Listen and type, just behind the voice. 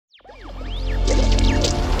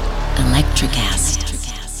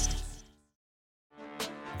Electricast.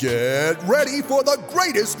 Get ready for the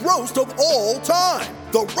greatest roast of all time,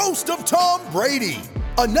 the Roast of Tom Brady,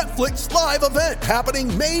 a Netflix live event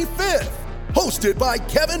happening May 5th. Hosted by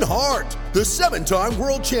Kevin Hart, the 7-time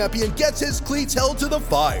world champion gets his cleats held to the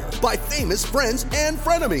fire by famous friends and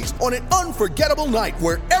frenemies on an unforgettable night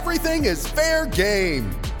where everything is fair game.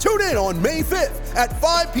 Tune in on May 5th at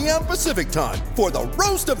 5 p.m. Pacific time for the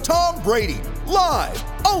Roast of Tom Brady, live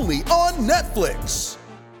only on Netflix.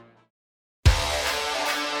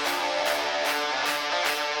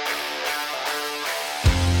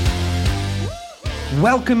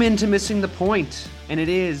 Welcome into Missing the Point, and it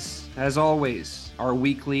is, as always, our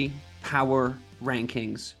weekly Power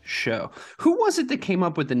Rankings show. Who was it that came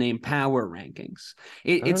up with the name Power Rankings?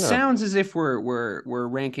 It sounds as if we're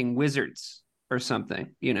ranking wizards or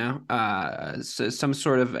something, you know? So some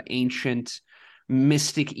sort of ancient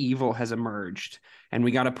mystic evil has emerged, and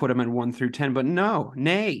we got to put them in 1 through 10. But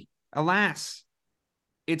nay, alas,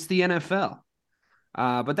 it's the NFL.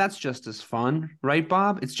 But that's just as fun, right,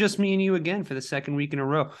 Bob? It's just me and you again for the second week in a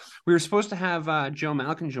row. We were supposed to have Joe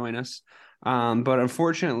Malkin join us, but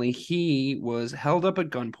unfortunately he was held up at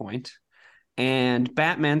gunpoint, and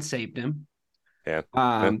Batman saved him. Yeah.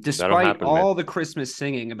 Despite all the Christmas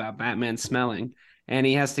singing about Batman smelling, and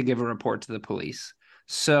he has to give a report to the police.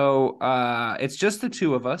 So it's just the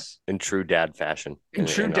two of us. In true dad fashion. In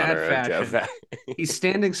true dad fashion. He's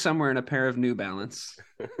standing somewhere in a pair of New Balance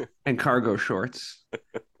and cargo shorts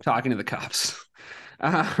talking to the cops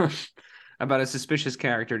about a suspicious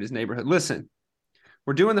character in his neighborhood. Listen,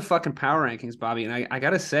 we're doing the fucking power rankings, Bobby, and I got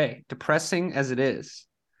to say, depressing as it is,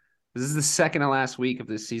 this is the second to last week of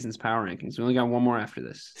this season's power rankings. We only got one more after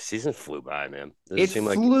this. Season flew by, man. It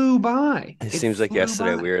flew by. It seems like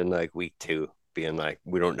yesterday we were in like week 2. Being like,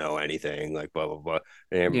 we don't know anything, like blah, blah, blah.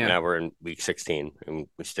 And now we're in week 16, and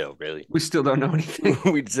we still don't know anything.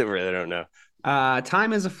 We still really don't know.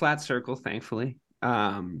 Time is a flat circle, thankfully.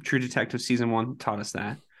 True Detective Season 1 taught us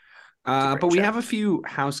that. But we have a few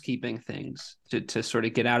housekeeping things to sort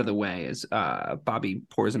of get out of the way as Bobby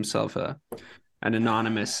pours himself an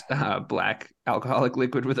anonymous black alcoholic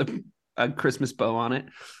liquid with a Christmas bow on it.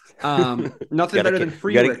 Nothing better than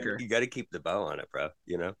free liquor. You got to keep the bow on it, bro,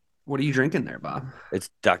 you know? What are you drinking there, Bob?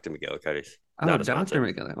 It's Dr. McGillicuddy's. Oh, Dr.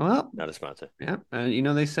 McGillicuddy. Well, not a sponsor. Yeah. You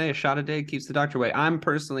know, they say a shot a day keeps the doctor away. I'm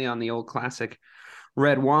personally on the old classic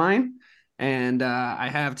red wine, and I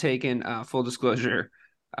have taken, full disclosure,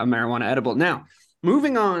 a marijuana edible. Now,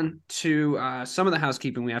 moving on to some of the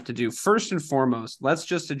housekeeping we have to do. First and foremost, let's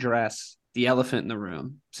just address the elephant in the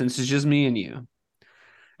room, since it's just me and you.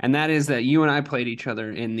 And that is that you and I played each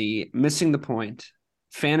other in the Missing the Point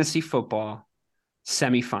fantasy football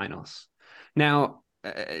semifinals. Now,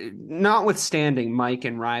 notwithstanding Mike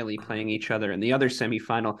and Riley playing each other in the other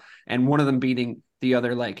semifinal, and one of them beating the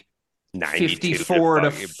other like 54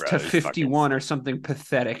 to 51 or something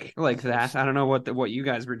pathetic like that. I don't know what you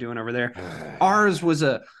guys were doing over there. Ours was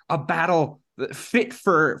a battle fit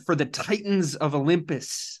for the Titans of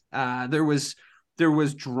Olympus. There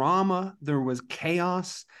was drama, there was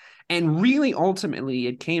chaos. And really, ultimately,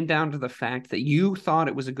 it came down to the fact that you thought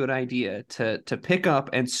it was a good idea to pick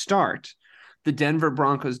up and start the Denver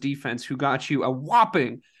Broncos defense, who got you a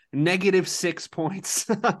whopping -6 points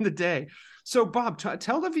on the day. So, Bob,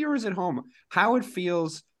 tell the viewers at home how it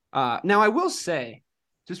feels. Now, I will say,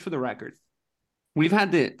 just for the record, we've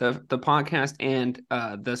had the podcast and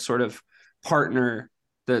the sort of partner,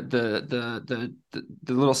 the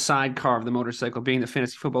little sidecar of the motorcycle being the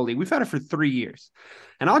Fantasy Football League. We've had it for 3 years.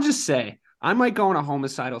 And I'll just say, I might go on a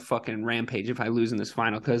homicidal fucking rampage if I lose in this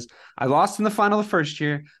final, because I lost in the final the first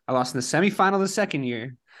year, I lost in the semifinal the second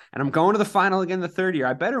year, and I'm going to the final again the third year.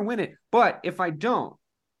 I better win it. But if I don't,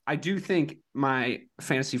 I do think my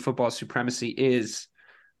fantasy football supremacy is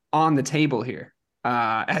on the table here.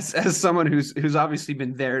 As someone who's obviously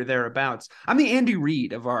been thereabouts. I'm the Andy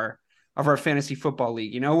Reid of our fantasy football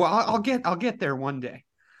league. You know, well, I'll get there one day.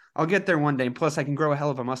 I'll get there one day. And plus, I can grow a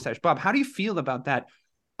hell of a mustache. Bob, how do you feel about that?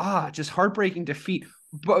 Just heartbreaking defeat.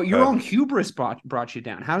 But your own hubris brought you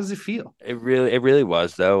down. How does it feel? It really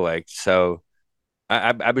was, though. Like, so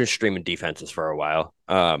I've been streaming defenses for a while.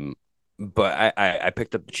 But I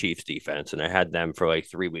picked up the Chiefs defense, and I had them for like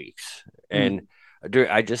 3 weeks. And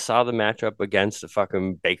I just saw the matchup against the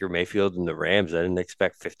fucking Baker Mayfield and the Rams. I didn't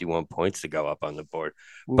expect 51 points to go up on the board.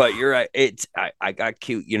 Oof. But you're right. I got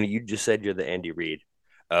cute. You know, you just said you're the Andy Reid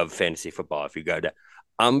of fantasy football. If you go down,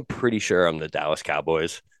 I'm pretty sure I'm the Dallas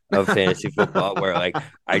Cowboys of fantasy football, where like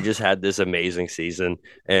I just had this amazing season,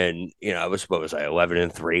 and you know I was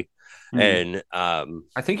 11-3, and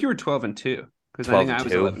I think you were 12-2 because I think I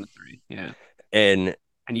was 11-3. Yeah, and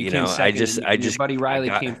And you you came know, second. I and your just, buddy I Riley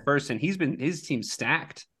got, came first, and his team's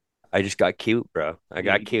stacked. I just got cute, bro. I Yeah,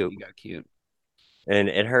 got cute, you got cute. and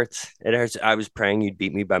it hurts. It hurts. I was praying you'd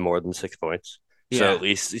beat me by more than 6 points. Yeah, So at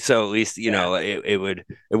least, you yeah, know, it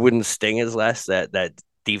wouldn't sting as less that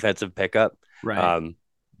defensive pickup. right. Um,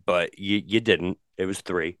 but you didn't. It was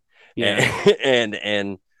 3, Yeah.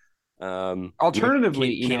 and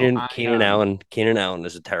Alternatively, Keenan Allen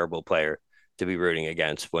is a terrible player to be rooting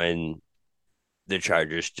against when the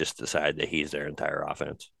Chargers just decide that he's their entire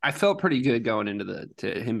offense. I felt pretty good going into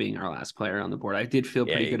to him being our last player on the board. I did feel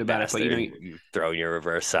Yeah, pretty you good about bastard. it, but You throwing your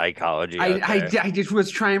reverse psychology out there. I just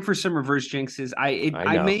was trying for some reverse jinxes.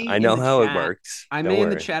 I know how it works. I Don't may in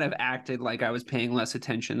the worry. chat have acted like I was paying less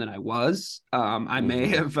attention than I was. I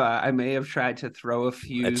may Mhm. have tried to throw a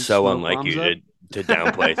few. It's so smoke unlike bombs you up. to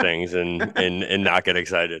downplay things and not get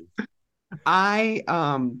excited.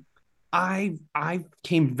 I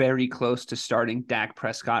came very close to starting Dak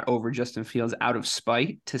Prescott over Justin Fields out of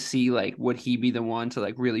spite to see like would he be the one to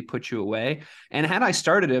like really put you away. And had I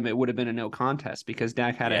started him, it would have been a no contest because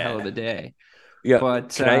Dak had a hell of a day. Yeah. But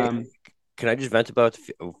Can I just vent about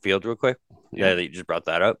the field real quick? Yeah. That you just brought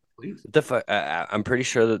that up. Please. I'm pretty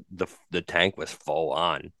sure that the tank was full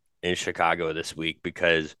on in Chicago this week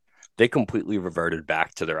because they completely reverted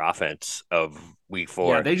back to their offense of week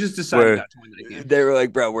 4. Yeah, they just decided not to win that game. They were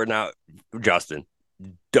like, bro, we're not Justin.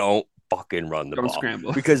 Don't fucking run the Don't ball.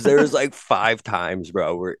 scramble. Because there was like 5 times,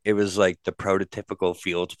 bro, where it was like the prototypical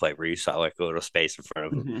Fields play where you saw like a little space in front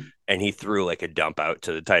of him and he threw like a dump out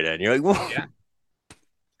to the tight end. You're like, whoa. Yeah.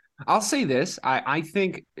 I'll say this. I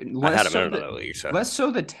think I had him in another league, so less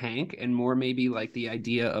so the tank and more maybe like the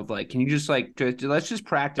idea of like, can you just like let's just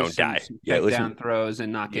practice Don't die. some Yeah, down throws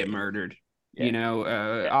and not get murdered. Yeah. You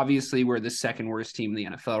know, obviously we're the second worst team in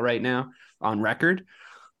the NFL right now on record,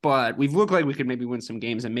 but we've looked like we could maybe win some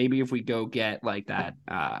games, and maybe if we go get like that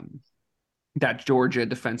that Georgia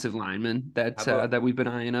defensive lineman that we've been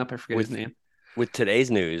eyeing up, I forget his name. With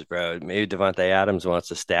today's news, bro, maybe Devontae Adams wants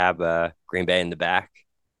to stab Green Bay in the back.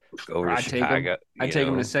 Go over to Chicago. I'd take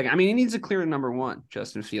him in a second. I mean, he needs a clear number 1.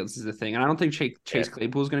 Justin Fields is the thing. And I don't think Chase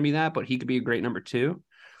Claypool is going to be that, but he could be a great number 2.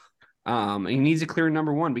 He needs a clear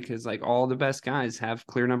number 1 because like all the best guys have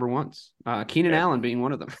clear number 1s. Keenan Allen being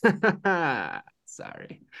one of them.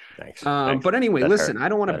 Sorry. Thanks. But anyway, listen, hurt. I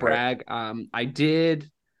don't want to brag.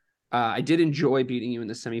 I did enjoy beating you in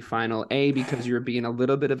the semifinal, A, because you were being a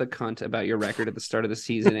little bit of a cunt about your record at the start of the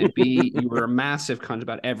season, and B, you were a massive cunt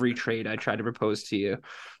about every trade I tried to propose to you.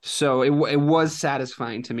 So it was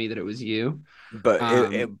satisfying to me that it was you. But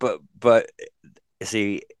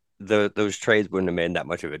see, those trades wouldn't have made that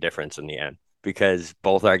much of a difference in the end because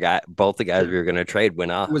both the guys we were going to trade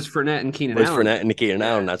went off. It was Fournette and Keenan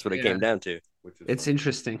Allen. That's what it came down to. It's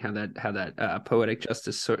interesting how that poetic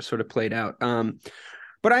justice sort of played out.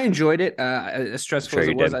 But I enjoyed it. As stressful as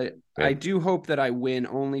it was, I do hope that I win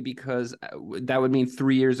only because that would mean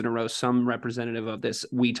 3 years in a row, some representative of this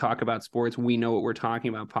We Talk About Sports, We Know What We're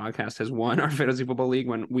Talking About podcast has won our fantasy football league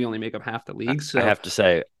when we only make up half the league. So I have to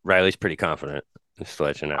say, Riley's pretty confident. Just to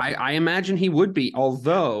let you know. I imagine he would be,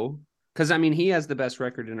 although, because I mean, he has the best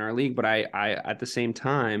record in our league, but I at the same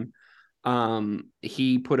time,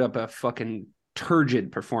 he put up a fucking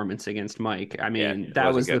turgid performance against Mike. I mean,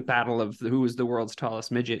 that was the battle of who was the world's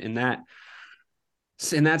tallest midget in that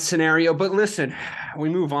scenario. But listen, we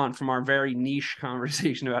move on from our very niche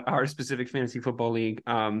conversation about our specific fantasy football league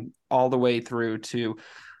all the way through to,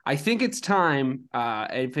 I think it's time,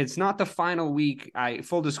 if it's not the final week,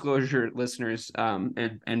 full disclosure, listeners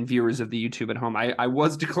and viewers of the YouTube at home, I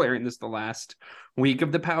was declaring this the last week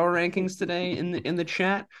of the power rankings today in the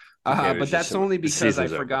chat. But that's only because I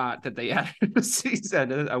forgot that they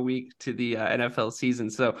added a week to the NFL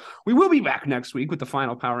season. So we will be back next week with the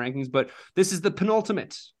final power rankings, but this is the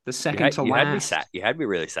penultimate, the second to last. You had me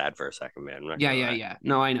really sad for a second, man. Yeah.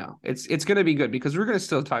 No, I know. It's going to be good because we're going to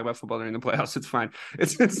still talk about football during the playoffs. It's fine.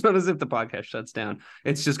 It's not as if the podcast shuts down.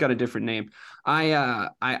 It's just got a different name.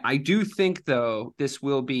 I do think, though, this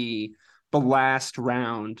will be the last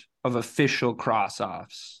round of official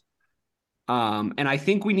cross-offs. And I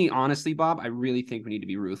think we need, honestly, Bob, I really think we need to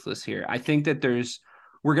be ruthless here. I think that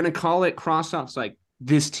we're going to call it cross-offs. Like,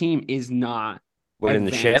 this team is not in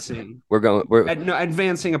the ship. We're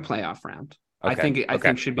advancing a playoff round. Okay. I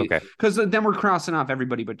think should be, because then we're crossing off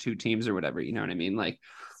everybody but 2 teams or whatever. You know what I mean? Like,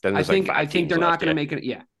 I think they're not going to make it.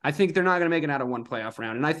 Yeah. I think they're not going to make it out of one playoff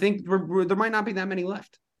round. And I think there might not be that many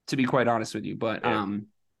left, to be quite honest with you, but,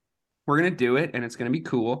 we're We're going to do it, and it's going to be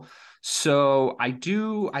cool. So I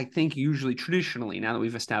think usually traditionally, now that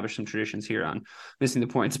we've established some traditions here on Missing the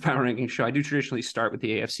Points Power Ranking Show, I do traditionally start with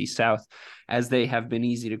the AFC South, as they have been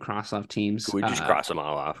easy to cross off teams. Could we just cross them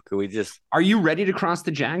all off? Could we just? Are you ready to cross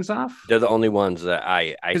the Jags off? They're the only ones that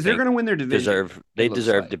I because they're going to win their division. They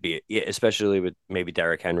deserve to be, especially with maybe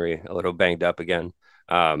Derrick Henry a little banged up again.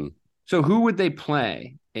 So who would they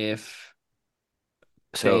play if?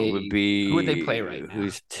 It would be, who would they play right now?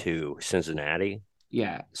 Who's 2? Cincinnati.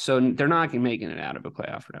 Yeah, so they're not making it out of a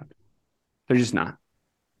playoff round. They're just not.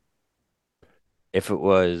 If it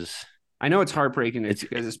was, I know it's heartbreaking,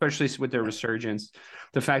 because especially with their resurgence,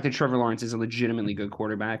 the fact that Trevor Lawrence is a legitimately good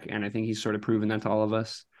quarterback, and I think he's sort of proven that to all of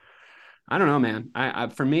us. I don't know, man.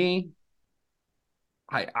 For me,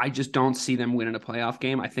 I just don't see them winning a playoff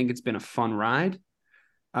game. I think it's been a fun ride.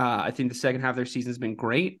 I think the second half of their season has been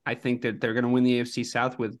great. I think that they're going to win the AFC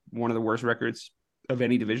South with one of the worst records of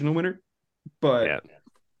any divisional winner. But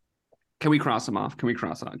can we cross them off? Can we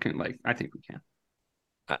cross on? I think we can.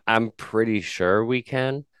 I'm pretty sure we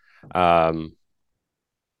can. Yeah.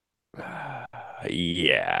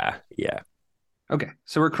 Okay,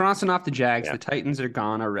 so we're crossing off the Jags. Yeah. The Titans are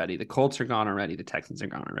gone already. The Colts are gone already. The Texans are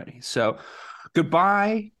gone already. So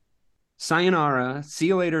goodbye, sayonara, see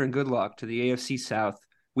you later, and good luck to the AFC South.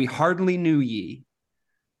 We hardly knew ye.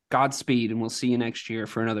 Godspeed, and we'll see you next year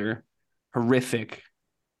for another horrific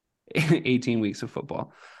 18 weeks of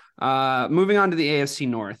football. Moving on to the AFC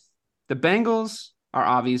North. The Bengals are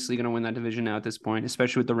obviously going to win that division now at this point,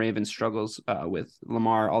 especially with the Ravens' struggles with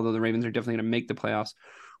Lamar, although the Ravens are definitely going to make the playoffs.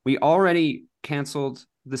 We already canceled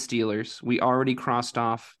the Steelers. We already crossed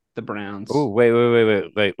off the Browns. Oh, wait.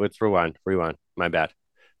 Let's rewind. My bad.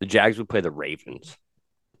 The Jags would play the Ravens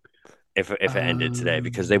if it ended today,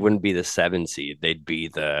 because they wouldn't be the 7 seed. They'd be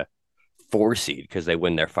the 4 seed because they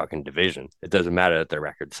win their fucking division. It doesn't matter that their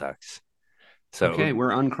record sucks. So okay,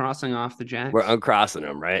 we're uncrossing off the Jags. We're uncrossing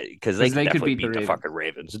them, right? Because they could beat the fucking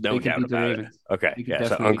Ravens. No doubt about it. Okay, yeah.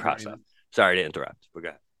 So uncross them. Sorry to interrupt. We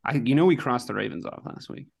got. We crossed the Ravens off last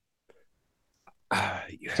week.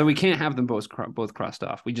 So we can't have them both crossed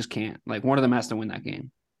off. We just can't. One of them has to win that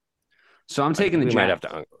game. So I'm taking the Jags. Might have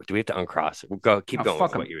to. Do we have to uncross it? We'll go. Keep going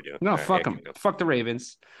with what you were doing. No, fuck them. Fuck the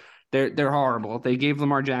Ravens. They're horrible. They gave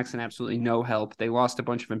Lamar Jackson absolutely no help. They lost a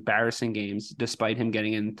bunch of embarrassing games despite him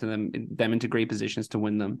getting them into great positions to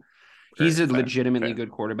win them. He's a legitimately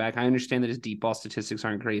good quarterback. I understand that his deep ball statistics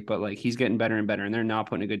aren't great, but he's getting better and better, and they're not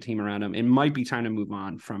putting a good team around him. It might be time to move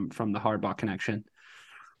on from the Harbaugh connection.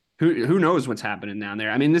 Who knows what's happening down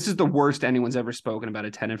there? I mean, this is the worst anyone's ever spoken about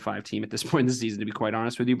a 10-5 team at this point in the season, to be quite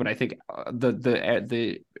honest with you. But I think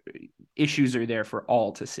the issues are there for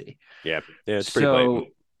all to see. Yeah, it's pretty blatant.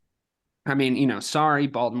 I mean, sorry,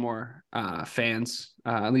 Baltimore fans.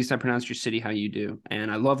 At least I pronounced your city how you do,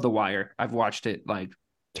 and I love The Wire. I've watched it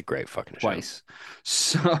it's a great fucking twice.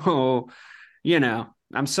 So,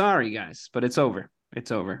 I'm sorry, guys, but it's over.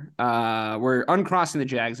 It's over. We're uncrossing the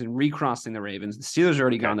Jags and recrossing the Ravens. The Steelers are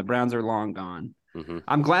already gone. The Browns are long gone. Mm-hmm.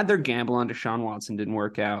 I'm glad their gamble on Deshaun Watson didn't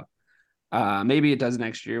work out. Maybe it does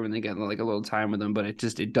next year when they get a little time with him, but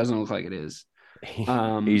it doesn't look like it is.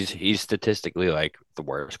 He's statistically the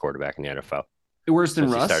worst quarterback in the NFL. Worse than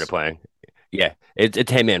Russ? He started playing. Yeah, it's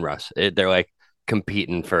him and Russ. They're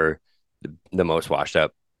competing for the most washed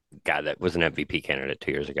up guy that was an MVP candidate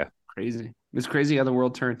 2 years ago. Crazy. It's crazy how the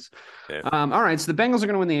world turns. Yeah. All right, so the Bengals are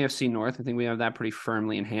going to win the AFC North. I think we have that pretty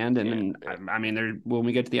firmly in hand. And I mean, when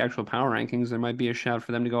we get to the actual power rankings, there might be a shout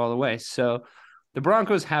for them to go all the way. So the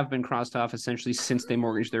Broncos have been crossed off essentially since they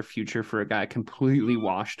mortgaged their future for a guy completely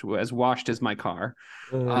washed as my car.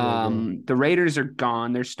 The Raiders are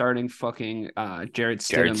gone. They're starting fucking Jarrett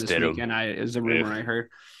Stidham this weekend. Is a rumor I heard.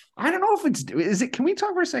 I don't know if is it. Can we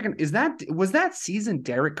talk for a second? Was that season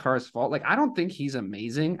Derek Carr's fault? I don't think he's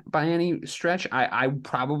amazing by any stretch. I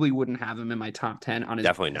probably wouldn't have him in my top 10 on his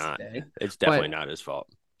definitely not. Day. It's definitely not his fault.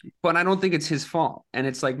 But I don't think it's his fault. And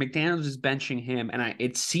it's McDaniels is benching him, and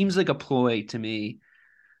it seems like a ploy to me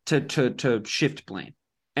to shift blame.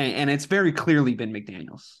 And it's very clearly been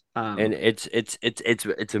McDaniels. And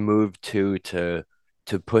it's a move to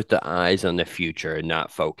put the eyes on the future and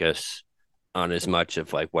not focus on as much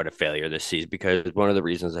of what a failure this season, because one of the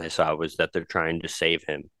reasons I saw was that they're trying to save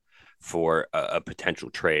him for a potential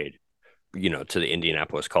trade, to the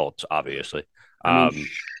Indianapolis Colts, obviously.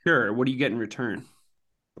 Sure. What do you get in return?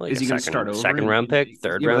 Is he going to start over? Second round pick,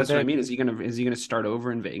 third round that's pick? What I mean. Is he going to start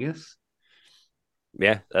over in Vegas?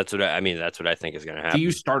 Yeah, that's what I think is going to happen. Do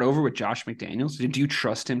you start over with Josh McDaniels? Do you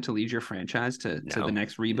trust him to lead your franchise to the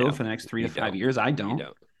next rebuild for the next 3 to 5 years? I don't.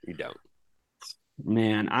 You don't.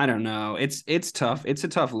 Man, I don't know. It's tough. It's a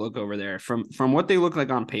tough look over there. From what they look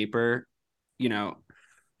like on paper, you know,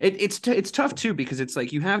 it's tough too because it's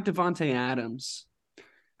like you have Devonte Adams,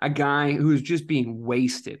 a guy who's just being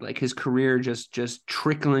wasted, like his career just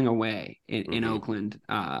trickling away in Oakland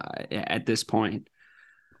at this point.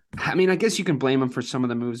 I mean, I guess you can blame him for some of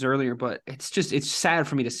the moves earlier, but it's sad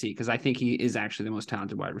for me to see because I think he is actually the most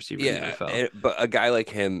talented wide receiver in the NFL. But a guy like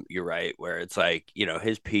him, you're right, where it's like,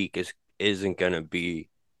 his peak isn't gonna be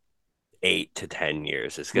 8 to 10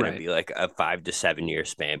 years. It's gonna be like a 5 to 7 year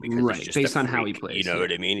span because he's just based on how he plays. You know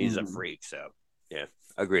what I mean? He's a freak. So yeah,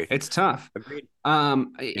 agree. It's tough. Agreed.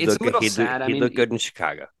 It's a little sad. He looked good in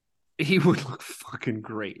Chicago. He would look fucking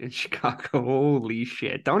great in Chicago. Holy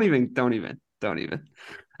shit! Don't even.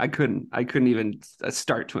 I couldn't even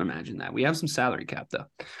start to imagine that. We have some salary cap though.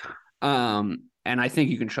 And I think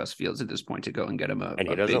you can trust Fields at this point to go and get him a. And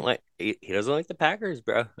he doesn't like the Packers,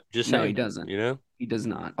 bro. Just saying, he doesn't. He does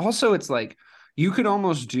not. Also, it's like you could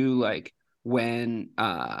almost do like when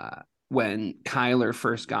Kyler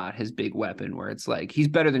first got his big weapon, where it's like he's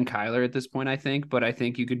better than Kyler at this point, I think. But I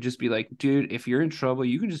think you could just be like, dude, if you're in trouble,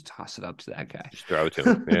 you can just toss it up to that guy. Just throw it to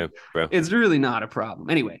him. Yeah, bro. It's really not a problem.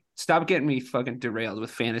 Anyway, stop getting me fucking derailed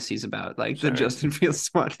with fantasies about like the Justin Fields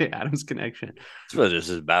Devontae Adams connection. That's what this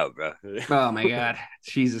is about, bro. Oh my god,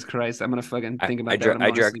 Jesus Christ! I'm gonna fucking think about that.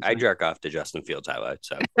 I jerk off to Justin Fields highlights.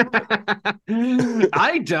 So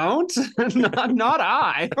I don't. not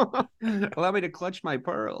I. Allow me to clutch my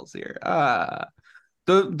pearls here.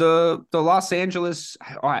 The Los Angeles,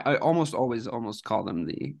 I almost always call them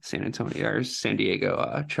the San Antonio or San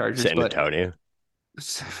Diego Chargers. San Antonio.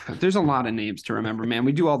 There's a lot of names to remember, man.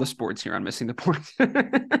 We do all the sports here on Missing the Point.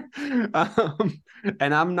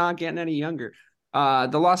 And I'm not getting any younger. The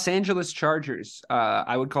Los Angeles Chargers,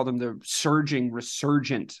 I would call them the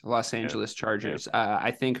resurgent Los Angeles Chargers.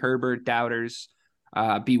 I think Herbert doubters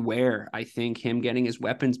beware. I think him getting his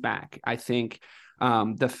weapons back. I think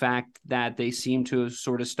the fact that they seem to have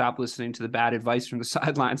sort of stopped listening to the bad advice from the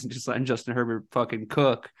sidelines and just letting Justin Herbert fucking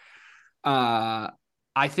cook.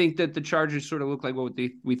 I think that the Chargers sort of look like what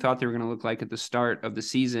we thought they were going to look like at the start of the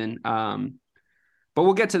season. But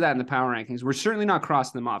we'll get to that in the power rankings. We're certainly not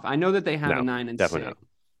crossing them off. I know that they have a 9-6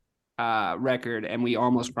 record, and we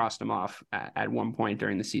almost crossed them off at one point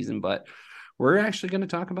during the season. But we're actually going to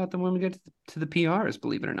talk about them when we get to the PRs,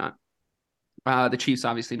 believe it or not. The Chiefs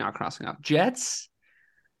obviously not crossing off. Jets,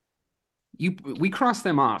 we crossed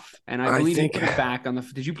them off, and I believe you put it back on the.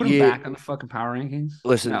 Did you put them back on the fucking power rankings?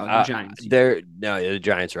 Listen, no, the Giants. The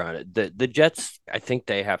Giants are on it. The Jets, I think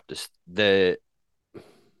they have to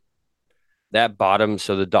that bottom.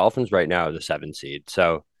 So the Dolphins right now are the 7th seed.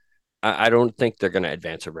 So I don't think they're going to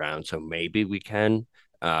advance a round. So maybe we can.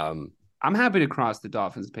 I'm happy to cross the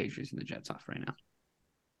Dolphins, the Patriots, and the Jets off right now.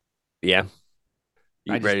 Yeah.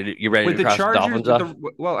 You ready to cross the Dolphins off?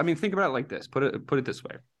 Well, I mean, think about it like this. Put it this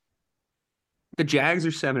way. The Jags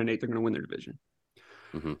are 7-8. They're going to win their division.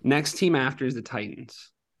 Mm-hmm. Next team after is the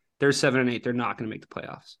Titans. They're 7-8. They're not going to make the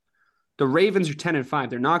playoffs. The Ravens are 10-5.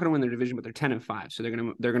 They're not going to win their division, but they're 10-5. So they're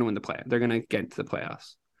going to win the play. They're going to get to the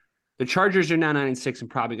playoffs. The Chargers are now 9-6 and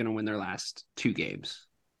probably going to win their last 2 games.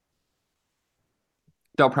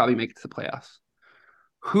 They'll probably make it to the playoffs.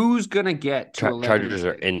 Who's going to get to 11? Chargers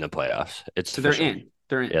are in the playoffs. They're in.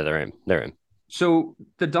 Yeah, they're in. So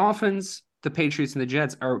the Dolphins, the Patriots, and the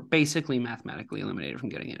Jets are basically mathematically eliminated from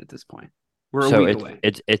getting in at this point. We're a week away.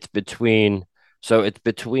 It's between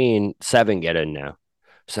 7 get in now.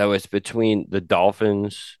 So it's between the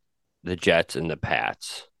Dolphins, the Jets, and the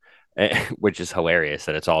Pats, which is hilarious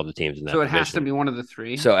that it's all the teams in that. So it has to be one of the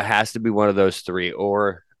 3. So it has to be one of those 3,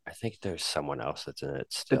 or I think there's someone else that's in it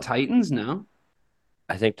still. The Titans, no.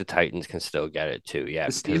 I think the Titans can still get it too. Yeah,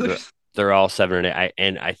 the Steelers. They're all 7-8,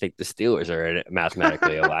 and I think the Steelers are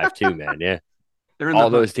mathematically alive too, man. Yeah,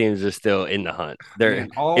 those teams are still in the hunt.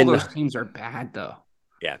 Those teams are bad though.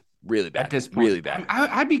 Yeah, really bad. At this point, really bad.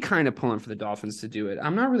 I'd be kind of pulling for the Dolphins to do it.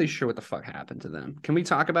 I'm not really sure what the fuck happened to them. Can we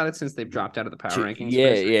talk about it since they've dropped out of the power rankings?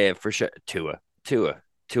 Yeah, for sure. Tua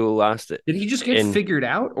lost it. Did he just get figured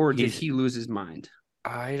out, or did he lose his mind?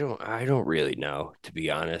 I don't really know, to be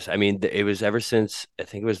honest. I mean, it was ever since, I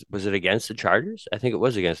think was it against the Chargers? I think it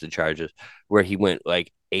was against the Chargers where he went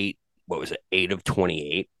like 8 of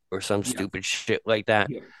 28 or some stupid shit like that.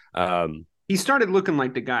 Yeah. He started looking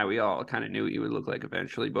like the guy we all kind of knew he would look like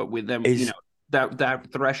eventually, but with them,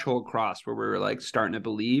 that threshold crossed where we were like starting to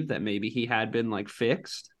believe that maybe he had been like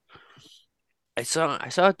fixed. I saw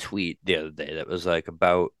a tweet the other day that was like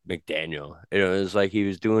about McDaniel. It was like he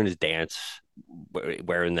was doing his dance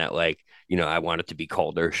wearing that, like, I want it to be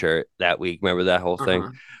colder shirt that week. Remember that whole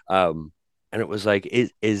thing? And it was like,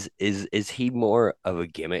 is he more of a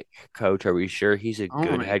gimmick coach? Are we sure he's a Oh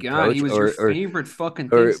good my head God, he coach? was your favorite fucking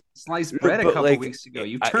thing Or since sliced bread a but couple like weeks ago.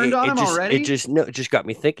 You turned on it him just already? no, it just got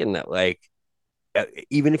me thinking that like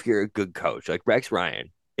even if you're a good coach, like Rex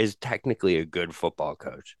Ryan is technically a good football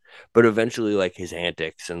coach, but eventually like his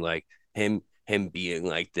antics and like him being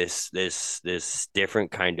like this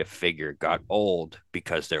different kind of figure got old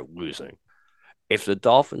because they're losing. If the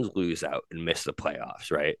Dolphins lose out and miss the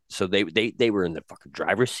playoffs, right? So they were in the fucking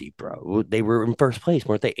driver's seat, bro. They were in first place,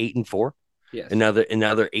 weren't they? 8-4, Yes. and now they're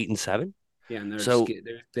 8-7. Yeah, and So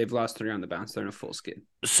they've lost 3 on the bounce. They're in a full skid.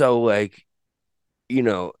 so like you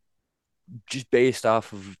know, just based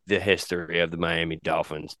off of the history of the Miami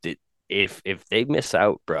Dolphins, if they miss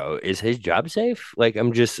out, bro, is his job safe? Like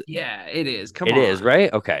Yeah, it is. Come it is, on.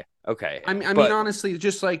 right? Okay. I mean, But honestly,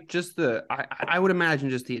 I would imagine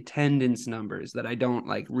just the attendance numbers that I don't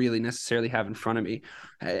like really necessarily have in front of me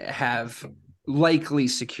have likely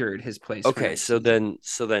secured his place for okay, next season.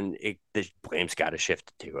 the blame's got to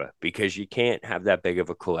shift to Tua because you can't have that big of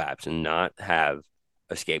a collapse and not have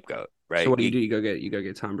a scapegoat, So right? what do? You go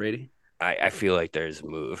get Tom Brady. I feel like there's a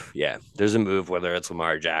move. Yeah, there's a move, whether it's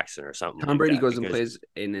Lamar Jackson or something Tom like Brady that, goes and because plays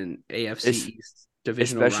in an AFC it's East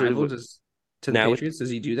divisional especially rival with, to the now with Patriots.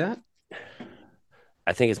 Does he do that?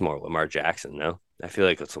 I think it's more Lamar Jackson. No, I feel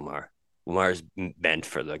like it's Lamar. Lamar's meant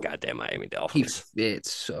for the goddamn Miami He Dolphins.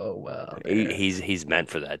 fits so well He, there. he's meant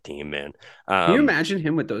for that team, man. Can you imagine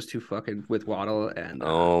him with those two fucking with Waddle and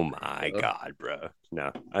Oh my God, bro.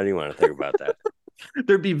 No, I don't even want to think about that.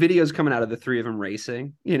 there'd be videos coming out of the three of them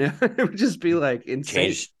racing, it would just be like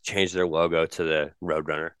insane. Change their logo to the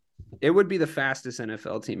Roadrunner It would be the fastest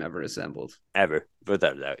NFL team ever assembled. ever,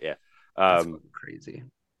 without a doubt. Yeah. That's Um, fucking crazy.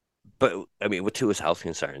 but I mean, with Tua's health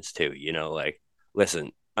concerns too, like,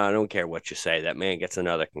 listen, I don't care what you say. That man gets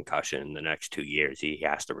another concussion in the next 2 years, he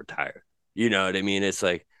has to retire. You know what I mean? It's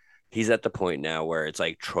like he's at the point now where it's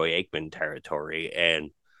like Troy Aikman territory,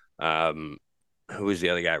 and um, who was the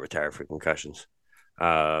other guy retired for concussions?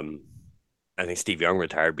 Um, I think Steve Young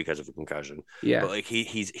retired because of a concussion, Yeah. but like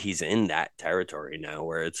he's in that territory now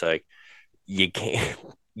where it's like you can't.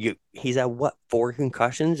 He's at what, 4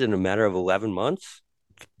 concussions in a matter of 11 months?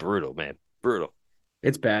 Brutal, man. Brutal.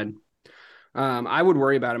 It's bad. I would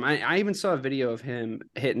worry about him. I even saw a video of him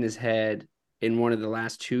hitting his head in one of the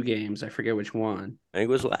last 2 games. I forget which one. I think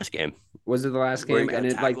it was the last game Was it the last where he game? got And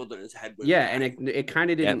it like, tackled and his head went yeah, back. and it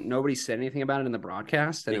kind of Yep. didn't. Nobody said anything about it in the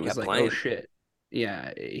broadcast, and He it was kept like, oh playing. shit,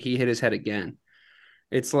 yeah, he hit his head again.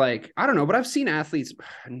 It's like I don't know, but I've seen athletes,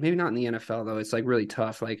 maybe not in the NFL though. It's like really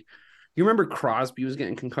tough. Like you remember Crosby was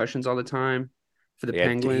getting concussions all the time for the Yeah,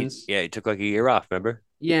 Penguins. he took like a year off, remember?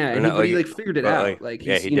 Yeah, Or and he not but he like, like figured it but out. like, Like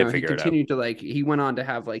yeah, he's he did he figure it out. continued to like he went on to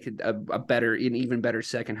have like a better, an even better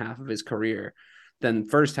second half of his career than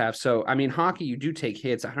first half. So I mean, hockey you do take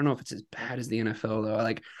hits. I don't know if it's as bad as the NFL though.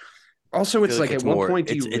 Like also I it's feel like it's at what more, point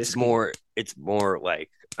do you risk it's more like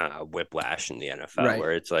whiplash in the NFL, right?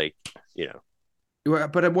 where it's like,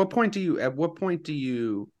 But at what point do you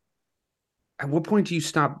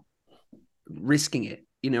stop risking it?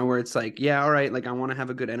 Where it's like, yeah, all right, like I want to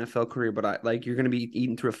have a good NFL career, but I like you're gonna be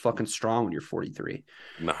eating through a fucking straw when you're 43.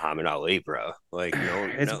 Muhammad Ali, bro. Like, no,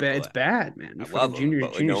 It's bad. It's bad, man. I You love fucking him, junior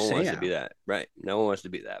but like, junior no one wants to Seau. be that, right? No one wants to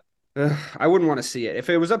be that. I wouldn't want to see it. If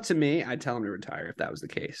it was up to me, I'd tell him to retire if that was the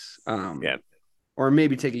case. Yeah. Or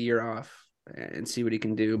maybe take a year off and see what he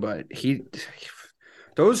can do. But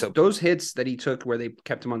those hits that he took where they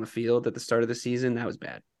kept him on the field at the start of the season, that was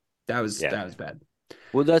bad. That was bad.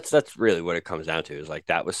 Well, that's really what it comes down to, is like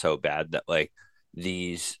that was so bad that like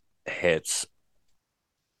these hits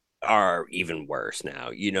are even worse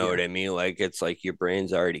now. You know Yeah. what I mean? Like it's like your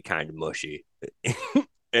brain's already kind of mushy,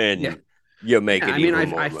 and Yeah. you make Yeah, it I mean, even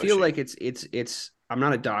more I feel mushy. like it's. I'm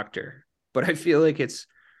not a doctor, but I feel like it's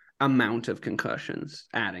amount of concussions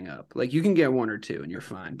adding up. Like you can get 1 or 2 and you're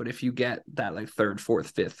fine, but if you get that like third,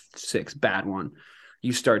 fourth, fifth, sixth bad one,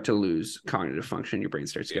 you start to lose cognitive function. Your brain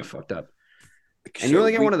starts to get fucked up, and you So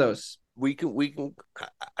only get one of those. we can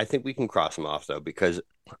I think we can cross them off though, because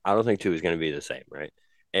I don't think two is going to be the same, right?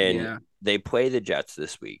 And Yeah, they play the Jets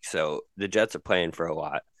this week, so the Jets are playing for a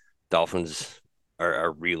lot. Dolphins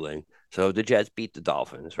are reeling, so if the Jets beat the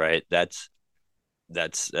Dolphins, right? That's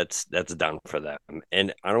done for them.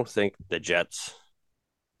 And I don't think the Jets,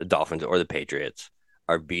 the Dolphins, or the Patriots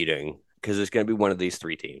are beating, because it's going to be one of these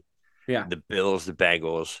 3 teams: yeah, the Bills, the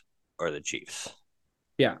Bengals, or the Chiefs.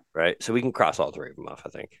 yeah, Right. So we can cross all 3 of them off, I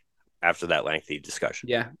think, after that lengthy discussion.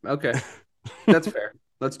 yeah. Okay, that's fair.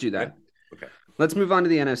 Let's do that. Okay. Let's move on to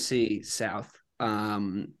the NFC South.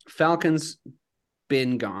 Falcons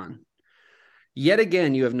been gone. Yet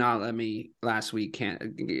again, you have not let me last week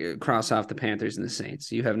can't cross off the Panthers and the Saints.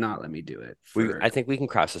 You have not let me do it. I think we can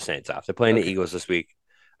cross the Saints off. They're playing the Eagles this week.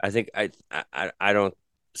 I think I don't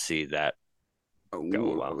see that going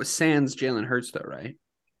well. Sans Jalen Hurts though, right?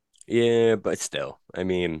 Yeah, but still, I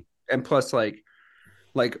mean, and plus, like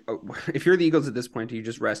if you're the Eagles at this point, do you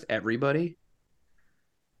just rest everybody?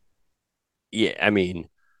 Yeah, I mean,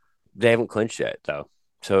 they haven't clinched yet though.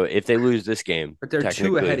 So if they lose this game, but they're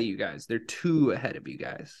 2 ahead of you guys. They're 2 ahead of you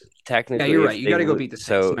guys. Technically, yeah, you're right. You got to go beat the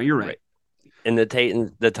Saints. So, no, you're right. And the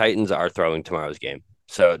Titans are throwing tomorrow's game,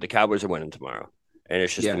 so the Cowboys are winning tomorrow, and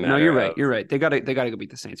it's just a matter. No, you're right. You're right. They got to go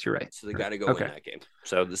beat the Saints. You're right. So they got to go win that game.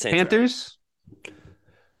 So the Saints. Panthers.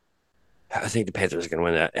 I think the Panthers are going to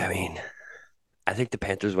win that. I mean, I think the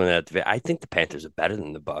Panthers win that. I think the Panthers are better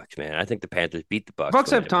than the Bucs, man. I think the Panthers beat the Bucs.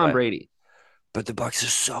 Bucs have Tom Brady. But the Bucs are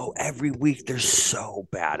so every week they're so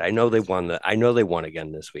bad. I know they won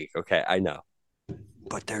again this week. Okay, I know.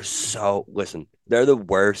 But they're they're the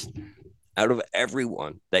worst out of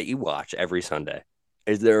everyone that you watch every Sunday.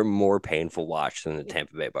 Is there a more painful watch than the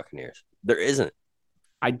Tampa Bay Buccaneers? There isn't.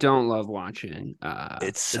 I don't love watching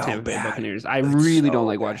it's so the Tampa Bay bad. Buccaneers. I really don't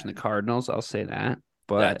like watching the Cardinals, I'll say that.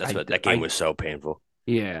 But that game was so painful.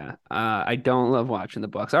 Yeah, I don't love watching the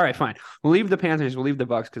Bucs. All right, fine. We'll leave the Panthers. We'll leave the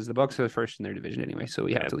Bucs because the Bucs are first in their division anyway, so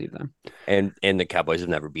we have to leave them. And the Cowboys have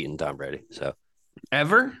never beaten Tom Brady. So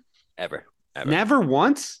ever, never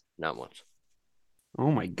once, not once.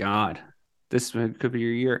 Oh my God, this could be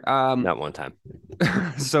your year. Not one time.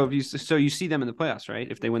 So you see them in the playoffs,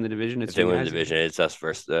 right? If they win the division, if they win the division, it's us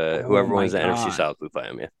first. Whoever wins the NFC South, we play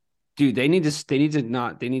them. Yeah. Dude, they need to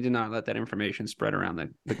not let that information spread around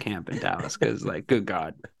the camp in Dallas because, like, good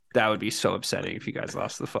God, that would be so upsetting if you guys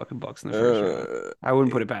lost the fucking Bucs in the first round. I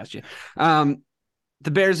wouldn't put it past you.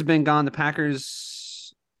 The Bears have been gone. The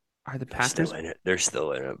Packers still in it. They're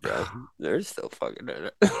still in it, bro. They're still fucking in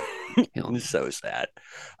it. It's so sad.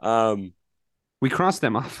 We crossed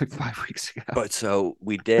them off like 5 weeks ago. But so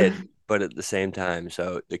we did, but at the same time,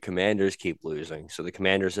 so the Commanders keep losing. So the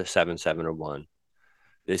Commanders are 7-7-1.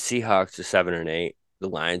 The Seahawks are 7-8. The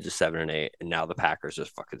Lions are 7-8, and now the Packers are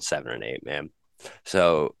fucking 7-8, man.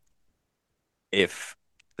 So if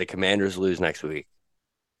the Commanders lose next week,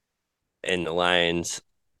 and the Lions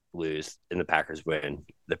lose, and the Packers win,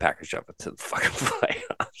 the Packers jump into the fucking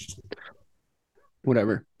playoffs.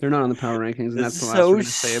 Whatever. They're not on the power rankings, and that's the last we're going to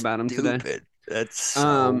say about them today. That's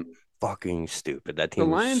so fucking stupid. That team. The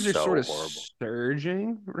Lions are sort of horrible.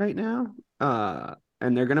 surging right now.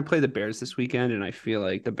 And they're going to play the Bears this weekend, and I feel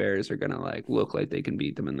like the Bears are going to like look like they can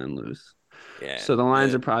beat them and then lose. Yeah. So the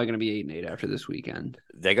Lions are probably going to be 8-8 after this weekend.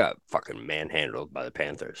 They got fucking manhandled by the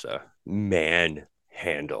Panthers. So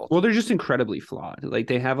manhandled. Well, they're just incredibly flawed. Like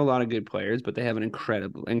they have a lot of good players, but they have an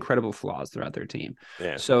incredible flaws throughout their team.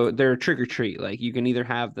 Yeah. So they're trick or treat. Like you can either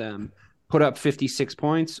have them put up 56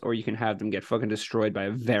 points, or you can have them get fucking destroyed by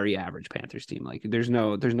a very average Panthers team. Like there's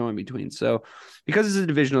no in between. So because it's a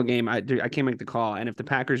divisional game, I can't make the call. And if the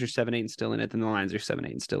Packers are 7-8 and still in it, then the Lions are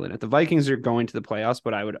 7-8 and still in it. The Vikings are going to the playoffs,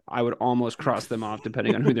 but I would almost cross them off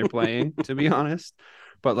depending on who they're playing, to be honest.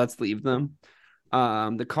 But let's leave them.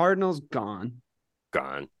 The Cardinals gone.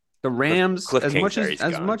 The Rams, as much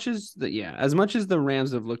as the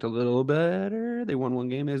Rams have looked a little better, they won one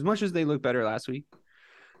game. As much as they looked better last week,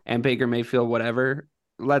 and Baker Mayfield, whatever,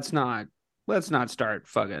 let's not start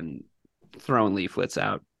fucking throwing leaflets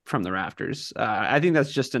out from the rafters. I think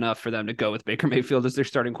that's just enough for them to go with Baker Mayfield as their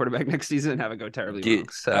starting quarterback next season and have it go terribly wrong.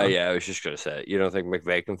 So yeah, I was just gonna say, you don't think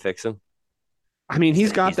McVay can fix him? I mean,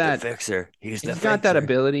 he's got the fixer. He's got that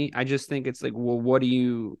ability. I just think it's like, well, what do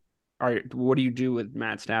you do with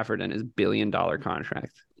Matt Stafford and his $1 billion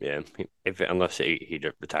contract? Yeah, unless he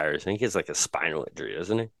retires. I think he has like a spinal injury,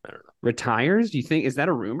 doesn't he? I don't know. Retires? Do you think, is that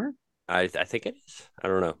a rumor? I think it is. I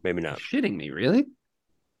don't know. Maybe not. You're shitting me, really?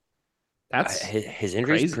 That's his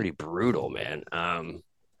injury is pretty brutal, man. I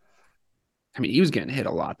mean, he was getting hit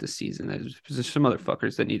a lot this season. There's some other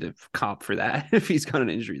fuckers that need to cop for that if he's got an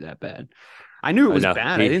injury that bad. I knew it was bad.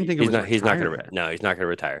 I didn't think it was. He's not going to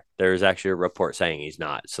retire. There's actually a report saying he's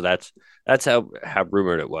not. So that's how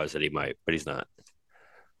rumored it was that he might, but he's not.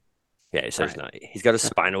 Yeah, he says not. He's got a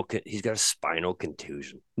spinal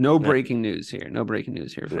contusion. No breaking news here.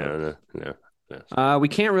 Folks. No. We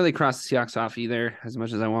can't really cross the Seahawks off either, as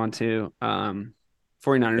much as I want to.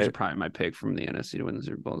 49ers are probably my pick from the NFC to win the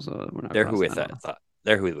Super Bowl. So we're not. They're who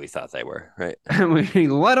we thought they were, right? We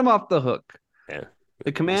let them off the hook. Yeah.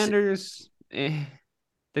 The Commanders.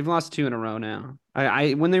 They've lost 2 in a row now.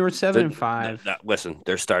 When they were 7-5. Listen,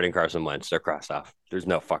 they're starting Carson Wentz. They're crossed off. There's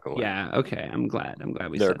no fucking way. Yeah, okay. I'm glad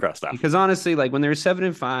we they're said crossed off. Because honestly, like when they were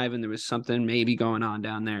 7-5 and there was something maybe going on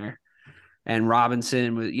down there, and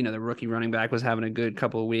Robinson was, the rookie running back was having a good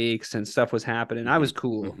couple of weeks and stuff was happening. I was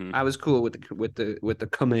cool. Mm-hmm. I was cool with the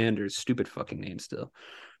Commanders. Stupid fucking name still.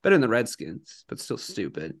 Better than the Redskins, but still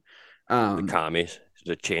stupid. The commies.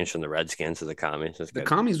 The change from the Redskins to the commies. The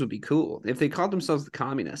commies would be cool. If they called themselves the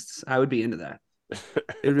communists, I would be into that.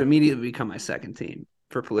 It would immediately become my second team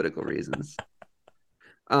for political reasons.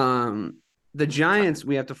 The Giants,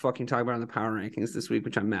 we have to fucking talk about on the power rankings this week,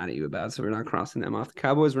 which I'm mad at you about. So we're not crossing them off. The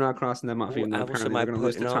Cowboys, we're not crossing them off. Even though apparently we're going to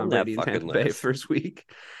lose to Tom Brady in Tampa Bay first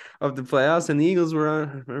week of the playoffs. And the Eagles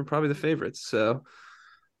were probably the favorites. So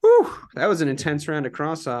that was an intense round of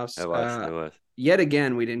cross-offs. It was. Yet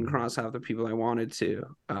again, we didn't cross off the people I wanted to.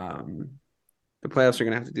 The playoffs are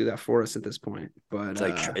going to have to do that for us at this point. But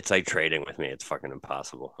it's like trading with me. It's fucking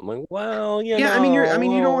impossible. I'm like, well, you know. You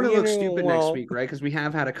don't want to look stupid next week, right? Because we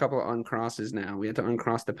have had a couple of uncrosses now. We had to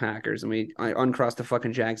uncross the Packers, and I uncrossed the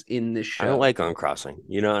fucking Jags in this show. I don't like uncrossing.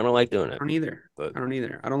 I don't like doing it. I don't either.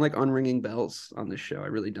 I don't like unringing bells on this show. I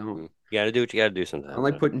really don't. You got to do what you got to do sometimes. I don't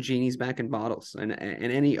like putting genies back in bottles and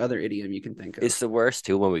any other idiom you can think of. It's the worst,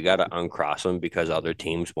 too, when we got to uncross them because other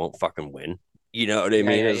teams won't fucking win. You know what I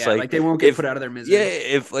mean? It's like they won't get put out of their misery. Yeah,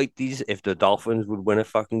 if the Dolphins would win a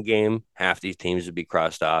fucking game, half these teams would be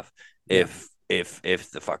crossed off. Yeah. If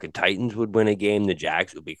the fucking Titans would win a game, the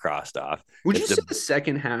Jags would be crossed off. Would you say the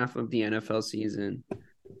second half of the NFL season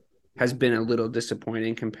has been a little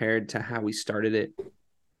disappointing compared to how we started it?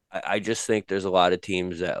 I just think there's a lot of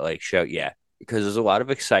teams that show, because there's a lot of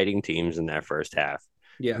exciting teams in that first half.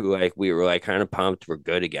 Yeah, who we were kind of pumped. We're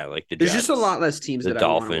good again. There's Jets, just a lot less teams that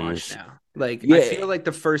Dolphins. I want to watch now. I feel like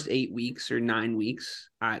the first 8 weeks or 9 weeks,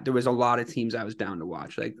 there was a lot of teams I was down to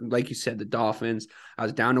watch. Like you said, the Dolphins. I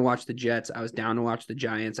was down to watch the Jets. I was down to watch the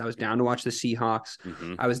Giants. I was down to watch the Seahawks.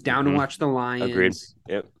 Mm-hmm. I was down to watch the Lions. Agreed.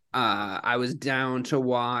 Yep. I was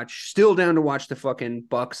still down to watch the fucking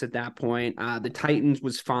Bucks at that point. The Titans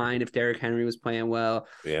was fine if Derrick Henry was playing well.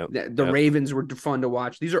 Yeah. The Ravens were fun to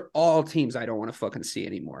watch. These are all teams I don't want to fucking see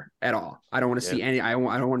anymore at all. I don't want to see any. I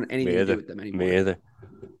don't want anything to do with them anymore. Me either.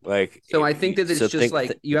 So I think that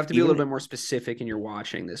it's you have to be a little bit more specific in your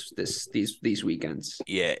watching these weekends.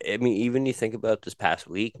 Yeah, I mean, even you think about this past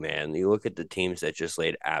week, man. You look at the teams that just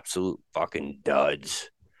laid absolute fucking duds.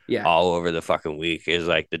 Yeah, all over the fucking week. Is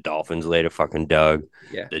the Dolphins laid a fucking dud.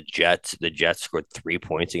 Yeah, the Jets scored 3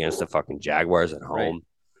 points against the fucking Jaguars at home.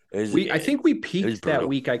 Right. I think we peaked that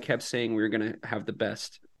week. I kept saying we were gonna have the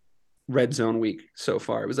best red zone week so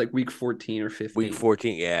far. It was week 14 or 15. Week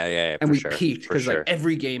 14, yeah. And we peaked because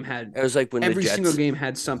every game had. It was when every single game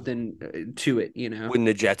had something to it. When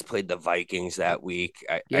the Jets played the Vikings that week,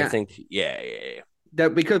 I think, yeah.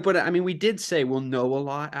 But I mean, we did say we'll know a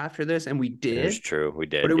lot after this, and we did. It's true, we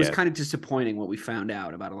did. But it was kind of disappointing what we found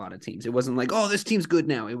out about a lot of teams. It wasn't this team's good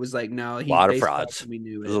now. It was a no, lot of frauds. We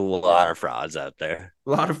knew There's a lot of frauds out there. A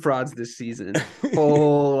lot of frauds this season.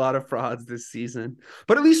 Whole lot of frauds this season.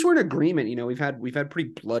 But at least we're in agreement. We've had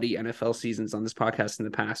pretty bloody NFL seasons on this podcast in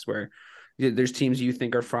the past where there's teams you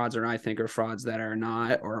think are frauds or I think are frauds that are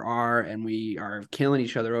not or are, and we are killing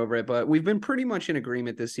each other over it. But we've been pretty much in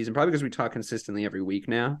agreement this season, probably because we talk consistently every week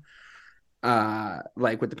now.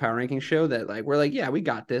 With the power ranking show that we're yeah, we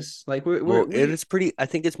got this. It's pretty. I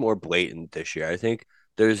think it's more blatant this year. I think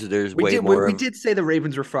there's way more. We did say the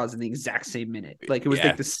Ravens were frauds in the exact same minute. It was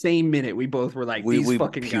the same minute we both were these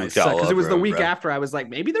fucking guys suck. Because it was the week after I was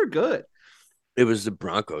maybe they're good. It was the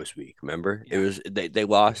Broncos week, remember? Yeah. It was they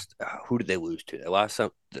lost. Who did they lose to? They lost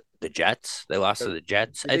the Jets. They lost to the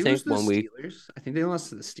Jets. I think 1 week. I think they lost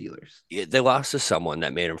to the Steelers. Yeah, they lost to someone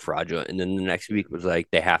that made them fraudulent, and then the next week was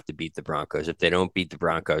they have to beat the Broncos. If they don't beat the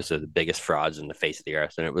Broncos, they're the biggest frauds in the face of the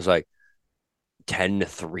earth. And it was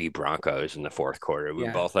 10-3 Broncos in the fourth quarter. We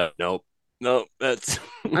both nope. No, that's.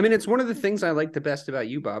 I mean, it's one of the things I like the best about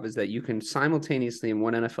you, Bob, is that you can simultaneously in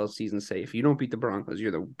one NFL season say, if you don't beat the Broncos, you're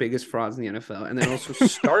the biggest frauds in the NFL, and then also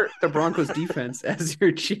start the Broncos defense as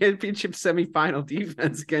your championship semifinal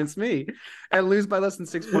defense against me, and lose by less than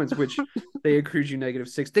 6 points, which they accrued you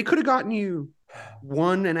 -6. They could have gotten you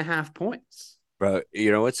 1.5 points. Bro, you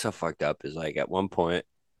know what's so fucked up is at one point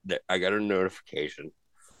that I got a notification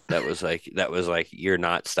that was you're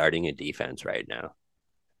not starting a defense right now.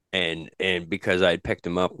 And because I'd picked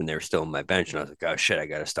them up and they were still on my bench, and I was like, oh shit, I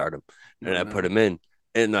gotta start them, and I put them in.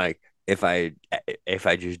 And if I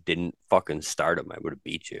just didn't fucking start them, I would have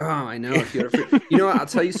beat you. Oh, I know. I'll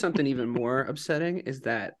tell you something even more upsetting is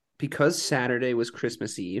that because Saturday was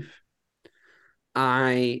Christmas Eve,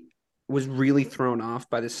 I was really thrown off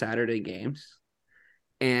by the Saturday games,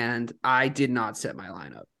 and I did not set my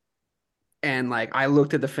lineup. And I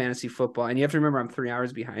looked at the fantasy football, and you have to remember I'm 3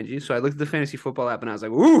 hours behind you. So I looked at the fantasy football app and I was like,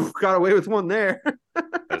 ooh, got away with one there.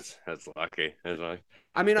 That's lucky. That's lucky.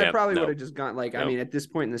 I mean, I Yeah, probably no, would have just gone I no. mean, at this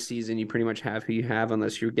point in the season, you pretty much have who you have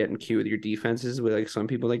unless you're getting cute with your defenses, with like some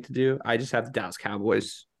people like to do. I just have the Dallas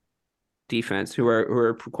Cowboys defense who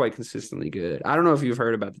are quite consistently good. I don't know if you've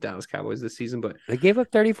heard about the Dallas Cowboys this season, but They gave up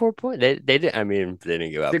 34 points. They did. I mean, they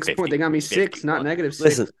didn't give up 6 50. points. They got me 6, 50 not points.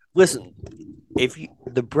 -6. Listen. If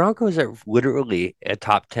the Broncos are literally a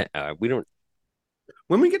top 10, we don't.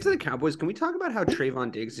 When we get to the Cowboys, can we talk about how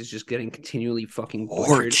Trayvon Diggs is just getting continually fucking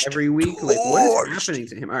butchered every week? Like, what is happening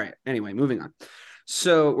to him? All right. Anyway, moving on.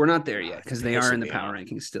 So we're not there yet because they are in the power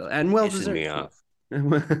rankings still, and well deserved. Me off. I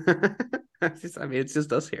mean, it's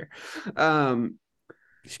just us here.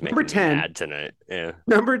 Number 10 mad tonight. Yeah.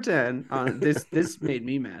 Number 10 on this made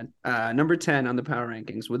me mad. Number 10 on the power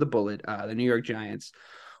rankings with a bullet. The New York Giants.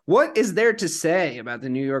 What is there to say about the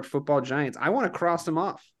New York Football Giants? I want to cross them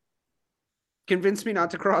off. Convince me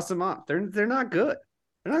not to cross them off. They're not good.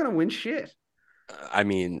 They're not going to win shit. I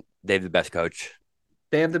mean, they have the best coach.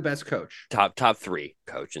 They have the best coach. Top 3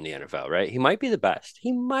 coach in the NFL, right? He might be the best.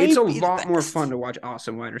 It's a lot more fun to watch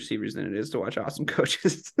awesome wide receivers than it is to watch awesome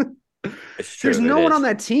coaches. It's true. There's no one on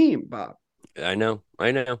that team, Bob. I know.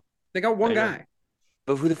 They got one guy.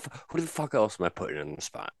 But who the fuck else am I putting in the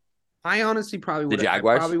spot? I honestly probably would. The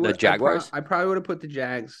Jaguars. The Jaguars. I probably would have put the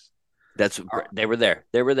Jags. They were there.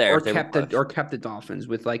 They were there. Or kept the Dolphins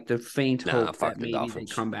with like the faint hope that maybe they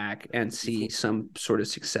come back and see some sort of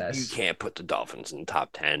success. You can't put the Dolphins in the top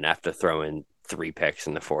 10 after throwing 3 picks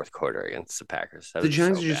in the fourth quarter against the Packers. The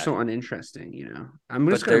Giants are just so uninteresting, you know. I'm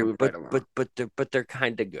just gonna move right along. But they're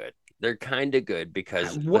kind of good. They're kind of good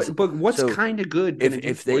because what's kind of good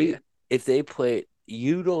if they play.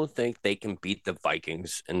 You don't think they can beat the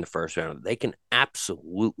Vikings in the first round? They can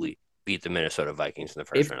absolutely beat the Minnesota Vikings in the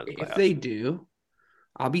first round of the playoffs. If they do,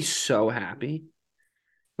 I'll be so happy.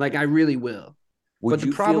 Like, I really will. But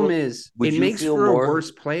the problem is, it makes for a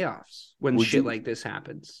worse playoffs when shit like this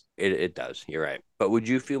happens. It does. You're right. But would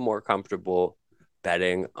you feel more comfortable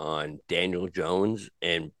betting on Daniel Jones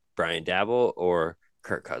and Brian Daboll or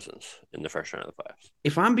Kirk Cousins in the first round of the playoffs?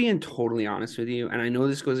 If I'm being totally honest with you, and I know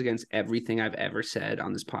this goes against everything I've ever said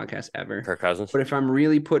on this podcast ever, Kirk Cousins. But if I'm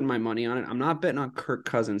really putting my money on it, I'm not betting on Kirk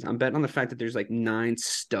Cousins. I'm betting on the fact that there's like 9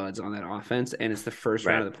 studs on that offense, and it's the first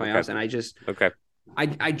round of the playoffs. Okay.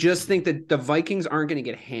 And I just think that the Vikings aren't going to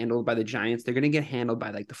get handled by the Giants. They're going to get handled by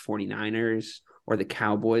like the 49ers or the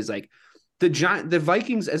Cowboys. Like the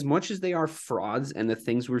Vikings, as much as they are frauds and the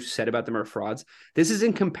things we've said about them are frauds, this is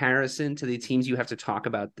in comparison to the teams you have to talk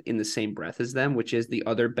about in the same breath as them, which is the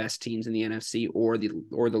other best teams in the NFC or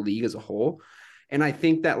the league as a whole. And I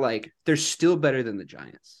think that like they're still better than the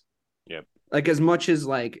Giants. Yep. Like as much as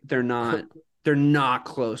like they're not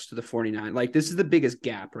close to the 49. Like this is the biggest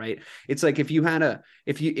gap, right? It's like if you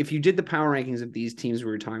did the power rankings of these teams we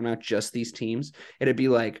were talking about, just these teams, it'd be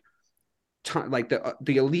like the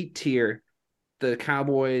elite tier, the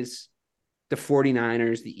Cowboys, the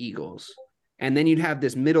 49ers, the Eagles. And then you'd have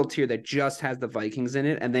this middle tier that just has the Vikings in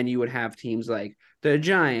it. And then you would have teams like the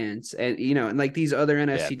Giants and, you know, and like these other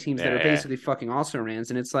NFC teams that are basically fucking also rans.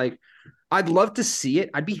 And it's like, I'd love to see it.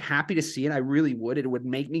 I'd be happy to see it. I really would. It would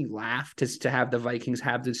make me laugh to have the Vikings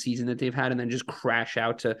have the season that they've had and then just crash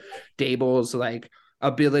out to Daboll's like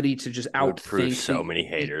ability to just outthink so many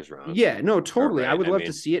haters wrong. Yeah, no, totally. I would love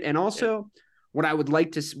to see it. And also what I would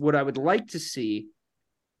like to see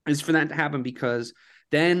is for that to happen, because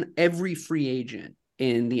then every free agent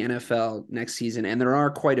in the NFL next season, and there are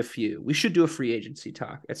quite a few. We should do a free agency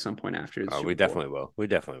talk at some point after this. We definitely will.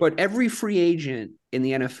 But every free agent in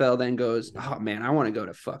the NFL then goes, oh man, I want to go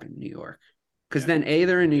to fucking New York. Because then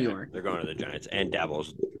they're in New York. They're going to the Giants, and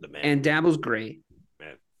Daboll's the man. And Daboll's great.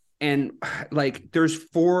 Man. And like there's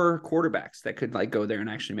 4 quarterbacks that could like go there and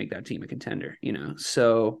actually make that team a contender, you know?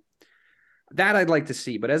 So that I'd like to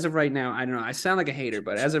see, but as of right now, I don't know. I sound like a hater,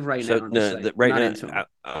 but as of right now, I'm just like, right not now, into them.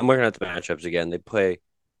 I'm looking at the matchups again. They play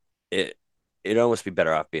it. It'd almost be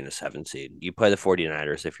better off being a 7 seed. You play the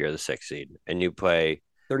 49ers if you're the 6 seed, and you play.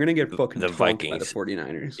 They're gonna get fucking the Vikings by the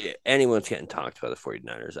 49ers. Yeah, anyone's getting talked by the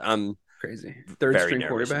 49ers. I'm crazy. Third string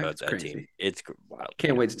quarterback about that crazy. team. It's wild.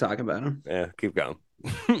 Can't wait to talk about them. Yeah, keep going.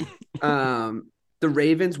 The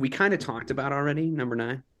Ravens we kind of talked about already. Number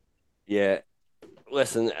 9. Yeah,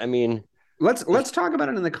 listen. I mean. Let's talk about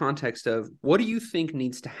it in the context of what do you think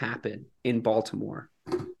needs to happen in Baltimore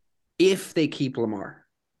if they keep Lamar?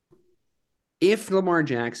 If Lamar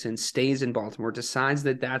Jackson stays in Baltimore, decides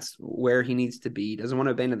that that's where he needs to be, doesn't want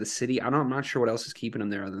to abandon the city. I'm not sure what else is keeping him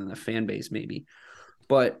there other than the fan base, maybe.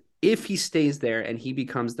 But if he stays there and he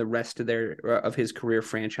becomes the rest of his career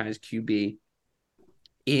franchise QB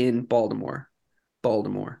in Baltimore,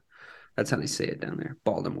 that's how they say it down there,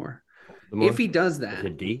 Baltimore. If he does Is that,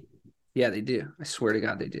 it D? yeah, they do. I swear to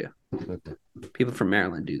God, they do. Okay. People from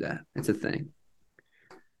Maryland do that. It's a thing.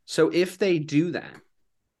 So if they do that,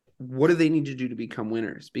 what do they need to do to become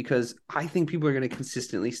winners? Because I think people are going to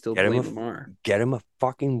consistently still blame Lamar. Get him a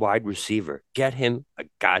fucking wide receiver. Get him a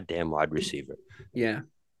goddamn wide receiver. Yeah.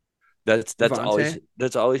 That's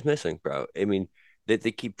Devontae? always missing, bro. I mean, they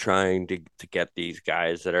keep trying to get these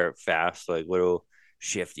guys that are fast, like little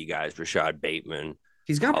shifty guys. Rashad Bateman.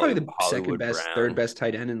 He's got probably the second Hollywood best, Brown. third best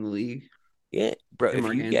tight end in the league. Yeah, bro. And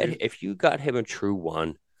Mark Andrews. If you got him a true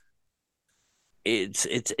one, it's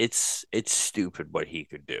stupid what he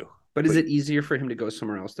could do. But is it easier for him to go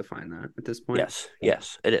somewhere else to find that at this point?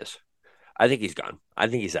 Yes, it is. I think he's gone. I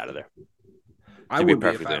think he's out of there. I would be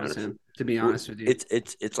if I was him, to be honest with you.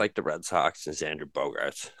 It's like the Red Sox and Xander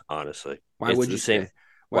Bogaerts, honestly. Why would you stay?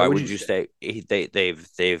 Why would you stay?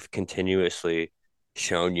 They've continuously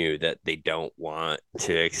shown you that they don't want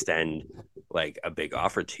to extend like a big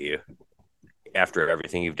offer to you after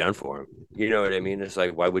everything you've done for him. You know what I mean? It's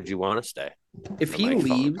like, why would you want to stay? If he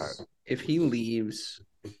leaves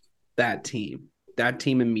that team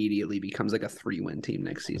immediately becomes like a 3-win team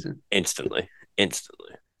next season. Instantly.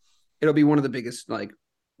 It'll be one of the biggest like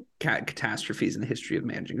catastrophes in the history of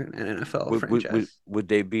managing an NFL franchise. Would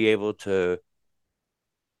they be able to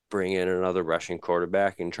bring in another rushing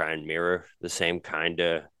quarterback and try and mirror the same kind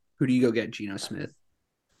of? Who do you go get? Geno Smith.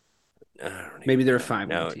 Maybe they're a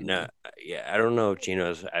 5-win team. No, yeah, I don't know if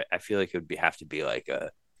Geno's. I feel like it would have to be like a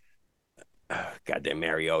goddamn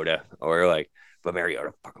Mariota or like. But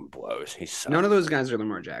Mariota fucking blows. None of those guys are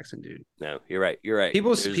Lamar Jackson, dude. No, you're right.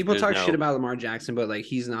 People talk shit about Lamar Jackson, but like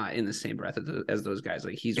he's not in the same breath as those guys.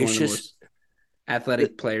 Like he's one of the most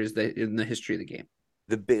athletic players in the history of the game.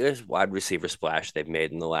 The biggest wide receiver splash they've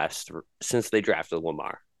made in the last since they drafted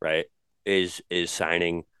Lamar, right? Is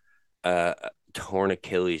signing torn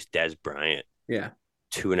Achilles Dez Bryant. Yeah.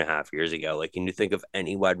 2.5 years ago. Like, can you think of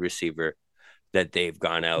any wide receiver that they've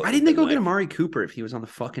gone out? Why didn't they go get Amari Cooper if he was on the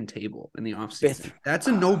fucking table in the offseason? That's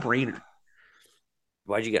a no-brainer.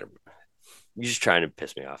 Why'd you get him? You're just trying to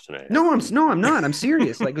piss me off tonight. No, I'm not. I'm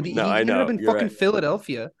serious. Like he ended up in fucking right.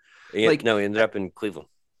 Philadelphia. He ended up in Cleveland.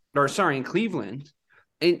 In Cleveland.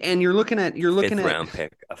 And you're looking at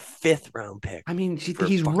a fifth round pick. I mean,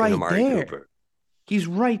 he's right Amari there. Cooper. He's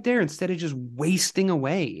right there instead of just wasting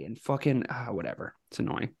away and fucking whatever. It's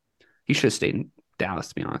annoying. He should have stayed in Dallas,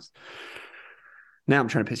 to be honest. Now I'm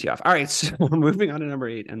trying to piss you off. All right, so moving on to number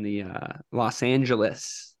 8 and the Los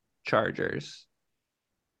Angeles Chargers.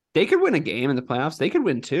 They could win a game in the playoffs. They could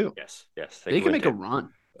win 2. Yes. They could make a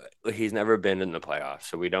run. He's never been in the playoffs,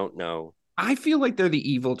 so we don't know. I feel like they're the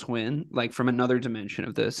evil twin, like from another dimension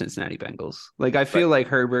of the Cincinnati Bengals. Like I feel like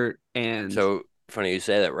Herbert and so funny you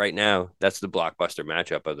say that. Right now, that's the blockbuster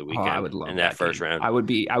matchup of the weekend. I would love in that first round. I'm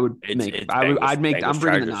bringing the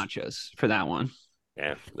nachos for that one.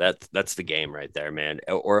 Yeah, that's the game right there, man.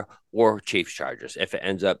 Or Chiefs Chargers. If it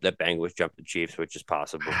ends up that Bengals jump the Chiefs, which is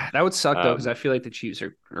possible. That would suck though, because I feel like the Chiefs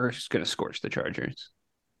are just going to scorch the Chargers.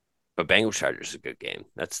 But Bengals Chargers is a good game.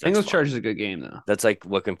 That's Bengals Chargers is a good game though. That's like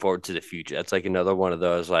looking forward to the future. That's like another one of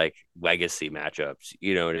those like legacy matchups.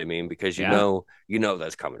 You know what I mean? Because you know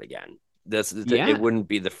that's coming again. It wouldn't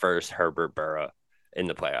be the first Herbert Burrow in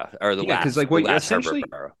the playoff or the last. Because like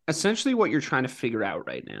essentially what you're trying to figure out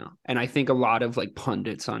right now, and I think a lot of like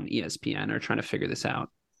pundits on ESPN are trying to figure this out.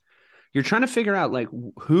 You're trying to figure out like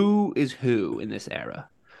who is who in this era.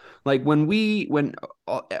 Like when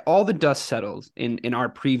all the dust settled in our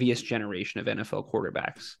previous generation of NFL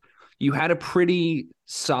quarterbacks, you had a pretty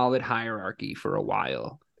solid hierarchy for a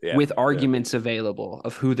while with arguments available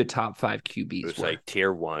of who the top 5 QBs were. It was were. like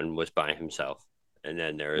tier 1 was by himself. And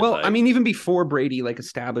then there was I mean, even before Brady like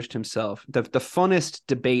established himself, the funnest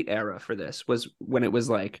debate era for this was when it was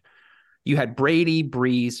like you had Brady,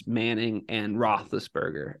 Breeze, Manning, and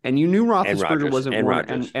Roethlisberger. And you knew Roethlisberger wasn't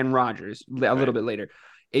one, and Rodgers a little bit later.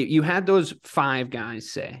 You had those 5 guys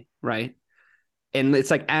say, right? And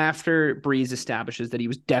it's like after Breeze establishes that he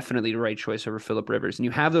was definitely the right choice over Phillip Rivers. And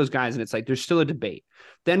you have those guys, and it's like there's still a debate.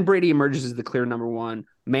 Then Brady emerges as the clear number 1.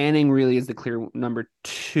 Manning really is the clear number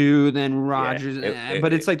 2. Then Rodgers.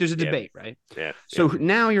 But it's like there's a debate, right? Yeah. So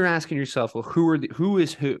now you're asking yourself, well, who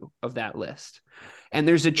is who of that list? And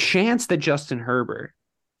there's a chance that Justin Herbert,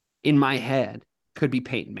 in my head, could be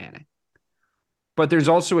Peyton Manning. But there's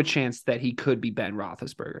also a chance that he could be Ben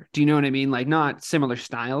Roethlisberger. Do you know what I mean? Like not similar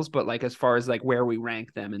styles, but like as far as like where we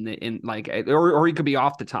rank them or he could be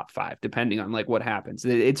off the top 5, depending on like what happens.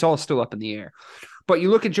 It's all still up in the air. But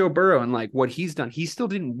you look at Joe Burrow and like what he's done, he still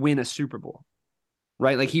didn't win a Super Bowl.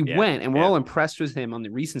 right? Like he Yeah, went, and we're yeah. all impressed with him on the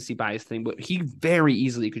recency bias thing, but he very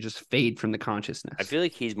easily could just fade from the consciousness. I feel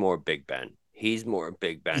like he's more Big Ben. He's more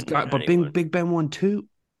Big Ben He's than got, but anyone. Big Ben won too.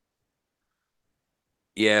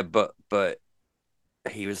 Yeah, but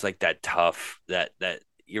he was like that tough. That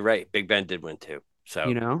you're right. Big Ben did win too. So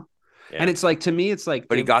You know, yeah, and it's like, to me, it's like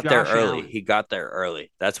but he if got there Josh early. Allen, He got there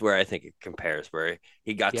early. That's where I think it compares. Where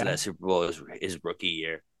he got to yeah, that Super Bowl his rookie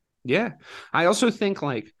year. yeah. I also think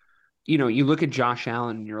like, you look at Josh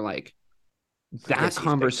Allen and you're like, I that guess he's Big Ben too,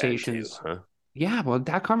 conversation's huh? yeah, well,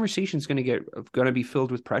 that conversation's gonna be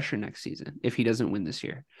filled with pressure next season if he doesn't win this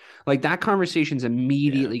year. Like that conversation's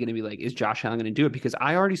immediately gonna be like, is Josh Allen gonna do it? Because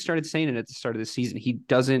I already started saying it at the start of the season. He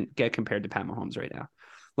doesn't get compared to Pat Mahomes right now.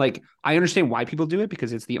 Like I understand why people do it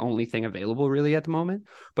because it's the only thing available really at the moment,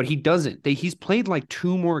 but he doesn't. He's played like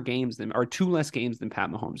two less games than Pat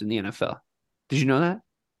Mahomes in the NFL. Did you know that?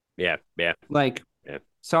 Yeah, yeah, Like, yeah.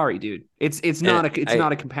 sorry, dude. It's And not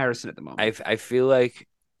a comparison at the moment. I feel like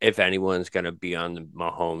if anyone's gonna be on the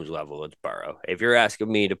Mahomes level, it's Burrow. If you're asking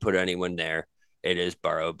me to put anyone there, it is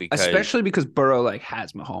Burrow because Especially because Burrow like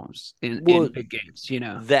has Mahomes in well big games,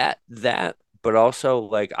 that, but also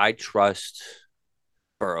like I trust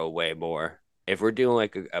Burrow way more. If we're doing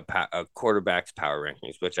like a quarterback's power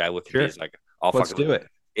rankings, which I look at Sure. these like all Let's fucking do it.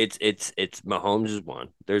 it's Mahomes is one.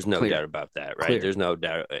 There's no Clear. doubt about that, right? Clear. There's no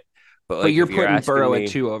doubt. But But like you're if you're putting asking Burrow me, at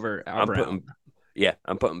 2 over I'm Allen.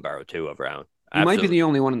 putting Burrow 2 over Allen. You might be Absolutely. the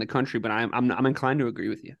only one in the country, but I'm inclined to agree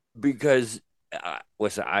with you. Because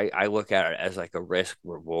listen, I look at it as like a risk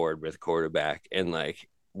reward with quarterback, and like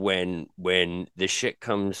when the shit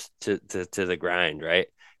comes to the grind, right?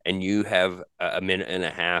 And you have a minute and a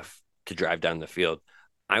half to drive down the field,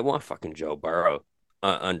 I want fucking Joe Burrow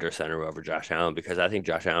under center over Josh Allen because I think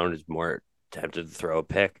Josh Allen is more tempted to throw a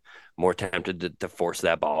pick, more tempted to force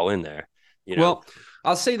that ball in there. You know, Well,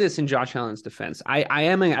 I'll say this in Josh Allen's defense. I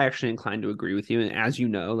am actually inclined to agree with you. And as you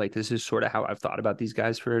know, like this is sort of how I've thought about these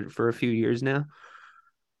guys for a few years now.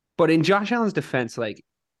 But in Josh Allen's defense, like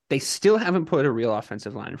they still haven't put a real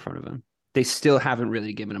offensive line in front of him. They still haven't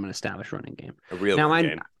really given him an established running game. a real Now, run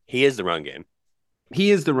game. He is the run game. He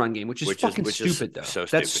is the run game, which is fucking which is stupid, though. so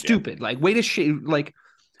That's stupid, stupid. Like, way to shade. Like,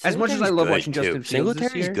 as much as I Singletary's love good, watching too. Justin Fields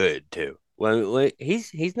this Singletary's year, good too. Well,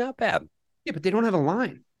 he's not bad. yeah, but they don't have a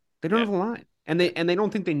line. They don't Yeah. have a line, and they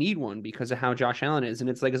don't think they need one because of how Josh Allen is. And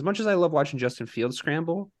it's like, as much as I love watching Justin Fields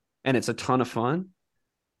scramble, and it's a ton of fun,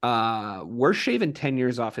 we're shaving 10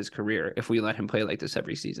 years off his career if we let him play like this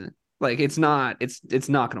every season. Like, it's not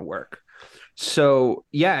going to work. So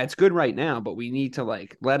yeah, it's good right now, but we need to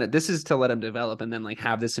like this is to let him develop and then like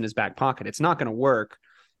have this in his back pocket. It's not going to work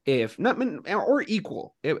if not or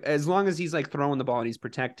equal as long as he's like throwing the ball and he's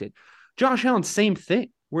protected. Josh Allen, same thing.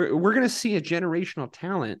 We're going to see a generational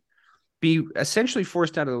talent be essentially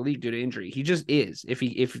forced out of the league due to injury. He just is if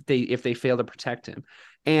they fail to protect him.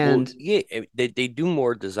 And yeah, they do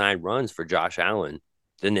more design runs for Josh Allen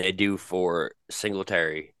than they do for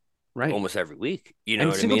Singletary right, almost every week. You know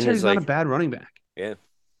and what I mean? Singletary's It's not like, a bad running back. yeah,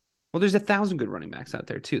 Well, there's 1,000 good running backs out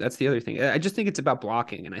there too. That's the other thing. I just think it's about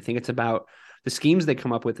blocking, and I think it's about the schemes they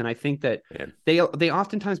come up with. And I think that they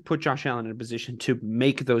oftentimes put Josh Allen in a position to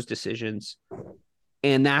make those decisions,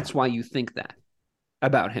 and that's why you think that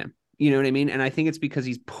about him. You know what I mean? And I think it's because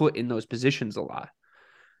he's put in those positions a lot,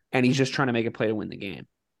 and he's just trying to make a play to win the game.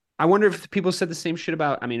 I wonder if people said the same shit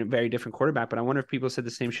about. I mean, a very different quarterback, but I wonder if people said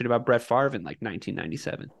the same shit about Brett Favre in like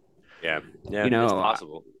 1997. yeah, it's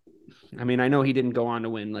possible. I mean, I know he didn't go on to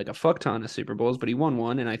win like a fuck ton of Super Bowls, but he won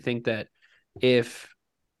one. And I think that if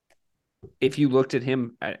you looked at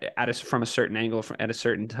him from a certain angle at a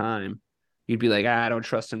certain time, you'd be like, I don't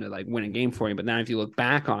trust him to like win a game for you. But now if you look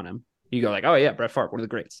back on him, you go like, oh yeah, Brett Favre, one of the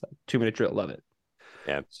greats. Like, 2-minute drill, love it.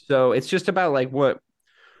 Yeah. So it's just about like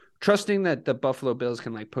trusting that the Buffalo Bills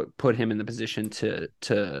can like put him in the position to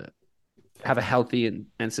have a healthy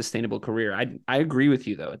and sustainable career. I agree with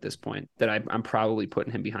you though at this point that I'm probably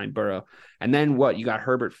putting him behind Burrow. And then what? You got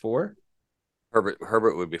Herbert 4?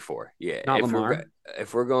 Herbert would be 4. Yeah. Not Lamar.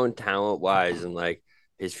 If we're going talent wise and like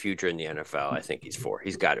his future in the NFL, I think he's 4.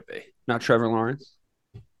 He's got to be. Not Trevor Lawrence.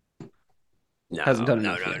 No, hasn't done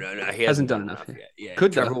enough. No. He hasn't done enough yet. Yeah.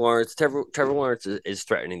 Could Trevor Lawrence is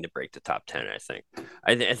threatening to break the top 10. I think.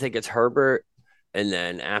 I think it's Herbert, and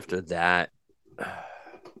then after that.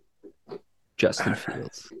 Justin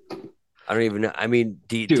Fields. I don't even know. I mean,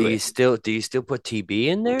 do you still put TB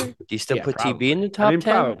in there? Do you still put probably. TB in the top 10?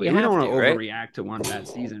 Probably. We don't want to right? overreact to one bad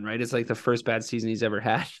season, right? It's like the first bad season he's ever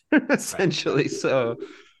had, essentially. Right. So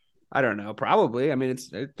I don't know. Probably. I mean,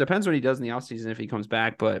 it depends what he does in the offseason if he comes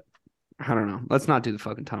back, but I don't know. Let's not do the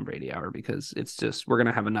fucking Tom Brady hour because it's just we're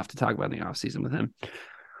gonna have enough to talk about in the offseason with him.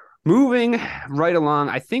 Moving right along,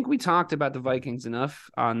 I think we talked about the Vikings enough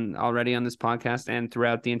already on this podcast and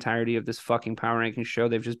throughout the entirety of this fucking power ranking show.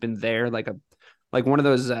 They've just been there like one of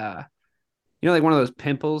those like one of those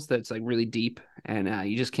pimples that's like really deep and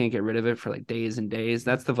you just can't get rid of it for like days and days.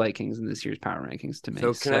 That's the Vikings in this year's power rankings to me.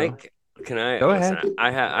 So can I go listen? ahead.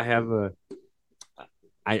 I have a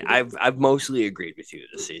I've mostly agreed with you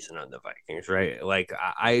this season on the Vikings, right? Like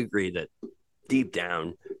I agree that deep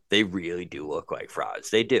down they really do look like frauds.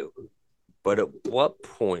 They do. But at what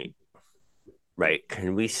point, right,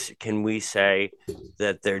 can we say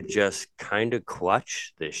that they're just kind of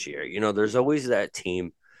clutch this year? You know, there's always that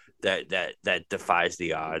team that defies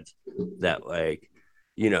the odds, that like,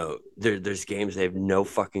 you know, there's games they have no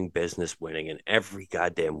fucking business winning, and every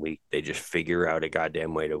goddamn week they just figure out a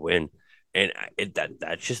goddamn way to win. And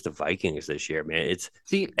that's just the Vikings this year, man. It's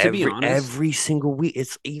every single week.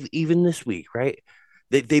 It's even this week, right?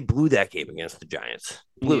 They blew that game against the Giants.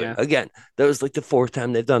 Blew it again. That was like the fourth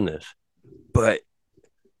time they've done this. But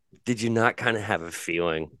did you not kind of have a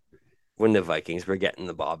feeling when the Vikings were getting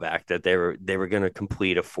the ball back that they were going to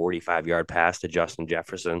complete a 45-yard pass to Justin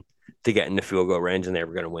Jefferson to get in the field goal range, and they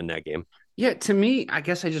were going to win that game? Yeah, to me, I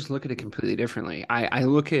guess I just look at it completely differently. I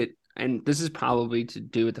look at, and this is probably to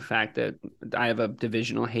do with the fact that I have a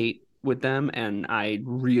divisional hate with them, and I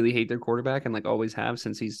really hate their quarterback, and like always have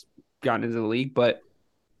since he's gotten into the league. But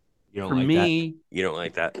you don't for like me, that? You don't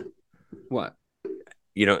like that? What?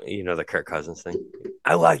 You know the Kirk Cousins thing?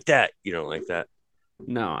 I like that. You don't like that?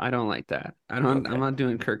 No, I don't like that. I'm not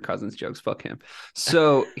doing Kirk Cousins jokes. Fuck him.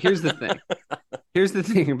 So here's the thing. Here's the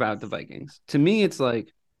thing about the Vikings. To me, it's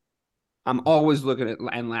like I'm always looking at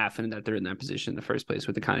and laughing that they're in that position in the first place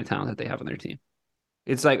with the kind of talent that they have on their team.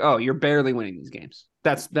 It's like, oh, you're barely winning these games.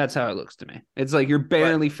 That's how it looks to me. It's like you're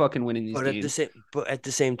barely fucking winning these games. But at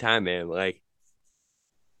the same time, man, like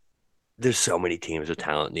there's so many teams with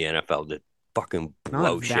talent in the NFL that fucking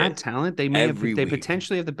blow Not shit. that talent. They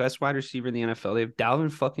potentially have the best wide receiver in the NFL. They have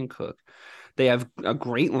Dalvin fucking Cook. They have a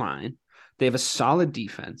great line. They have a solid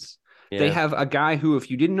defense. Yeah. They have a guy who,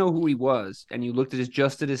 if you didn't know who he was and you looked at his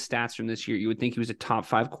stats from this year, you would think he was a top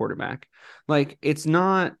 5 quarterback. Like it's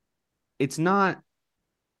not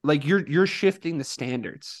like you're shifting the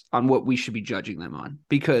standards on what we should be judging them on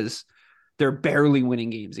because they're barely winning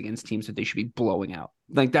games against teams that they should be blowing out.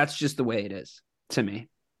 Like that's just the way it is to me,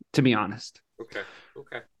 to be honest. Okay.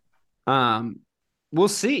 We'll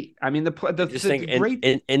see. I mean, in the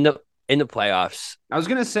playoffs, I was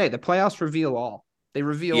gonna say the playoffs reveal all. They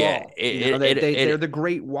reveal all. They're the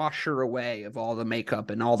great washer away of all the makeup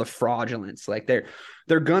and all the fraudulence. Like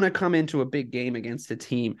they're gonna come into a big game against a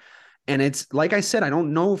team. And it's like I said, I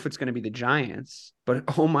don't know if it's going to be the Giants, but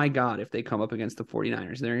oh my God, if they come up against the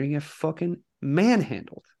 49ers, they're going to get fucking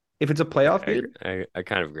manhandled. If it's a playoff game. I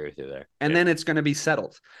kind of agree with you there. And then it's going to be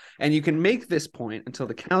settled. And you can make this point until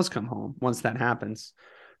the cows come home once that happens.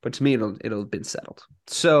 But to me, it'll have been settled.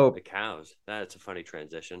 So the cows, that's a funny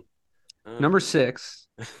transition. Number 6,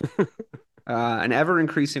 an ever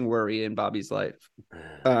increasing worry in Bobby's life.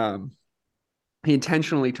 He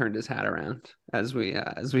intentionally turned his hat around as we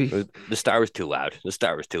the star was too loud. The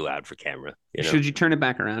star was too loud for camera. You know? Should you turn it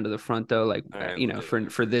back around to the front though? Like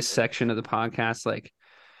for this section of the podcast, like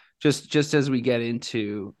just as we get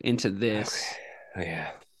into this. Oh, yeah.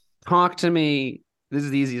 Talk to me. This is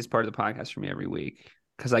the easiest part of the podcast for me every week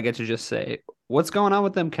because I get to just say, what's going on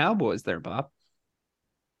with them Cowboys there, Bob?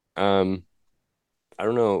 I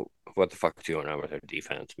don't know what the fuck is going on with their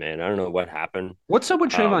defense, man. I don't know what happened. What's up with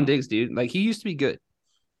Trayvon Diggs, dude? Like he used to be good.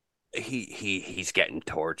 He's getting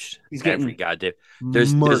torched. He's getting every goddamn.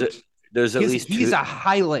 There's at least he's a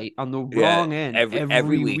highlight on the wrong end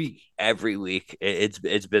every week. Every week,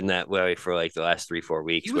 it's been that way for like the last 3-4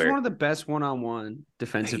 weeks. He was one of the best one-on-one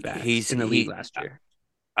defensive backs in the league last year.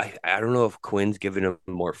 I don't know if Quinn's giving him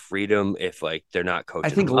more freedom. If like they're not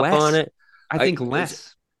coaching him up on it. I think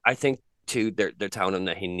less. I think too, they're telling him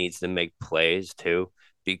that he needs to make plays too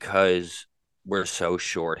because we're so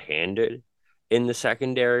short-handed in the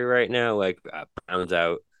secondary right now. Like Brown's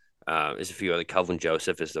out. There's a few other. Kelvin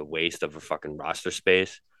Joseph is the waste of a fucking roster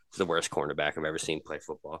space. He's the worst cornerback I've ever seen play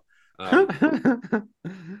football.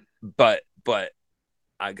 But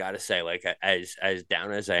I gotta say, like as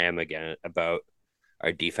down as I am again about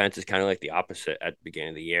our defense, is kind of like the opposite at the beginning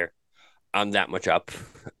of the year. I'm that much up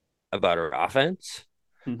about our offense.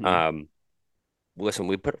 Mm-hmm. Listen,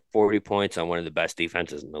 we put 40 points on one of the best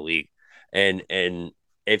defenses in the league, and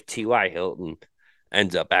if T.Y. Hilton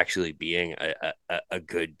ends up actually being a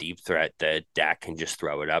good deep threat that Dak can just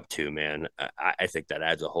throw it up to, man, I think that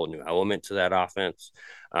adds a whole new element to that offense.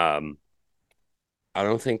 I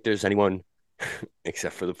don't think there's anyone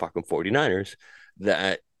except for the fucking 49ers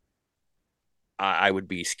that I would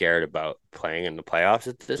be scared about playing in the playoffs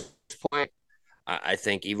at this point. I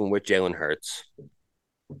think even with Jalen Hurts,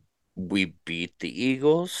 we beat the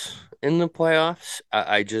Eagles in the playoffs.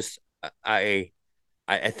 I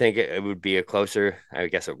think it would be a closer. I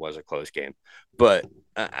guess it was a close game, but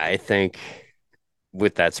I think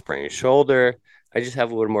with that sprained shoulder, I just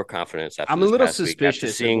have a little more confidence after I'm a this little past week. After suspicious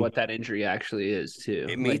of seeing what that injury actually is too.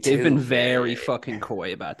 me Like they've been too, very man. fucking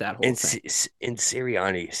coy about that whole And thing.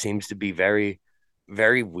 Sirianni seems to be very,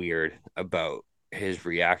 very weird about his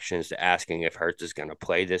reactions to asking if Hurts is going to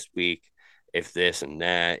play this week, if this and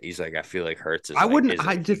that. He's like, I feel like Hurts is I like wouldn't. is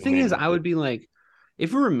a The thing is, human. I would be like,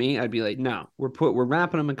 if it were me, I'd be like, no, we're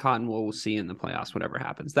wrapping them in cotton wool. We'll see in the playoffs, whatever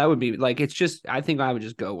happens. That would be like, it's just. I think I would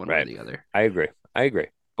just go one way or Right. the other. I agree.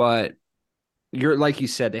 But you're like you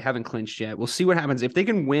said, they haven't clinched yet. We'll see what happens if they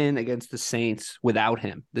can win against the Saints without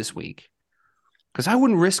him this week. Because I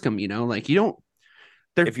wouldn't risk him. Like you don't.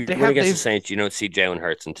 If you win against the Saints, you don't see Jalen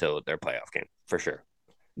Hurts until their playoff game for sure.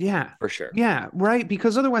 Yeah, for sure. Yeah, right.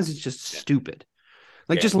 Because otherwise, it's just stupid.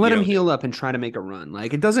 Like, just let him heal up and try to make a run.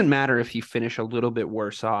 Like, it doesn't matter if you finish a little bit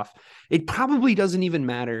worse off. It probably doesn't even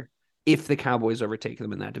matter if the Cowboys overtake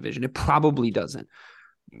them in that division. It probably doesn't.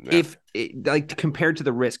 Yeah. Like compared to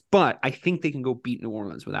the risk, but I think they can go beat New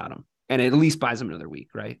Orleans without him, and it at least buys them another week,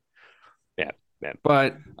 right? Yeah.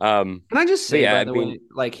 But can I just say, by the way,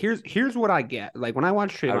 like here's what I get. Like when I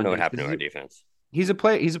watch Trayvon, I don't know what happened to our defense. He's a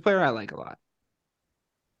player I like a lot.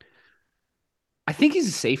 I think he's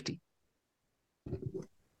a safety.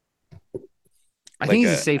 I think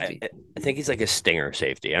he's a safety. I think he's like a stinger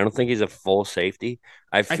safety. I don't think he's a full safety.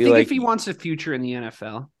 I think like if he wants a future in the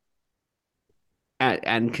NFL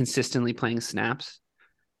and consistently playing snaps,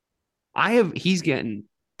 he's getting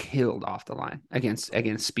killed off the line against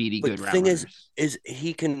speedy good route runners. The thing is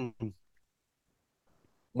he can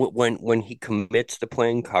when he commits to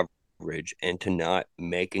playing coverage and to not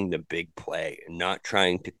making the big play and not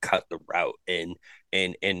trying to cut the route and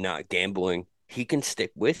not gambling, he can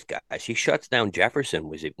stick with guys. He shuts down Jefferson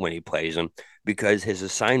when he plays him because his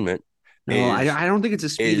assignment. I don't think it's a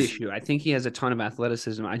speed issue. I think he has a ton of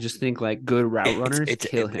athleticism. I just think like good route runners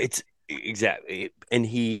kill him. It's exactly, and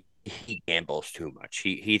he gambles too much.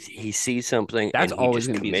 He sees something. That's and always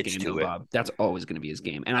going to be his game, though, Bob. That's always going to be his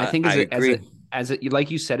game. And I think as a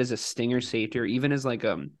like you said, as a stinger safety, or even as just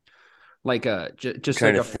trying like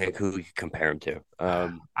to think who you compare him to.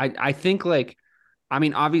 I think like. I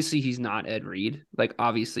mean, obviously he's not Ed Reed. Like,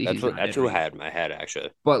 obviously that's who I had in my head, actually.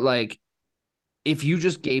 But like, if you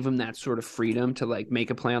just gave him that sort of freedom to like make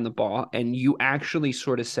a play on the ball, and you actually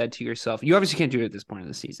sort of said to yourself, you obviously can't do it at this point in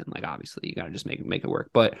the season. Like, obviously, you got to just make it work.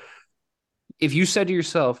 But if you said to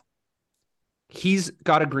yourself, he's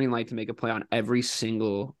got a green light to make a play on every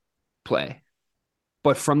single play,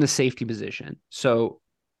 but from the safety position. So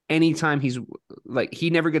anytime he's like,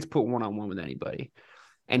 he never gets put one-on-one with anybody.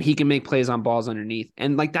 And he can make plays on balls underneath.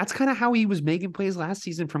 And like, that's kind of how he was making plays last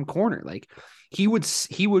season from corner. Like he was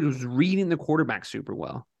reading the quarterback super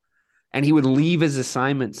well. And he would leave his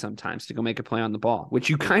assignment sometimes to go make a play on the ball, which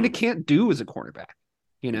you kind of can't do as a quarterback,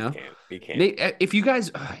 you know? You can't. If you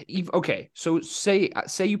guys, okay. So say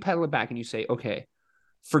you pedal it back and you say, okay,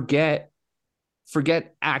 forget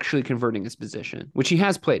actually converting his position, which he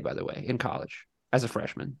has played, by the way, in college as a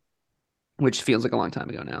freshman, which feels like a long time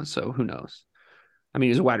ago now. So who knows? I mean,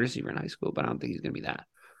 he was a wide receiver in high school, but I don't think he's going to be that.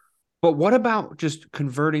 But what about just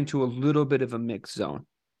converting to a little bit of a mixed zone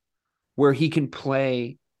where he can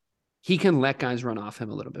let guys run off him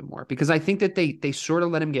a little bit more? Because I think that they sort of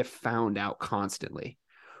let him get found out constantly,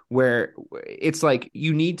 where it's like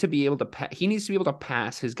he needs to be able to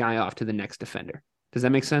pass his guy off to the next defender. Does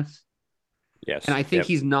that make sense? Yes. And I think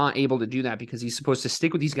he's not able to do that because he's supposed to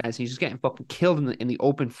stick with these guys and he's just getting fucking killed in the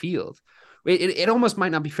open field. It almost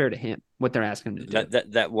might not be fair to him what they're asking him to do.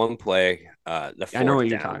 That one play, the fourth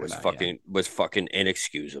down was fucking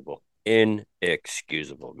inexcusable.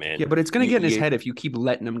 Inexcusable, man. Yeah, but it's gonna get in his head if you keep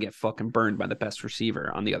letting him get fucking burned by the best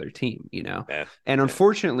receiver on the other team, you know? Yeah, and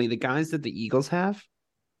unfortunately, the guys that the Eagles have,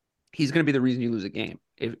 he's gonna be the reason you lose a game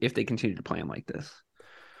if they continue to play him like this.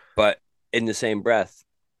 But in the same breath,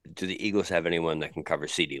 do the Eagles have anyone that can cover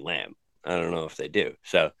CeeDee Lamb? I don't know if they do.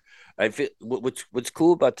 So I feel what's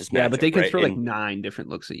cool about this matchup. Yeah, but they can throw like 9 different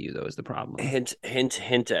looks at you, though, is the problem. Hint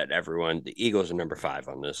at everyone. The Eagles are number 5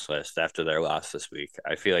 on this list after their loss this week.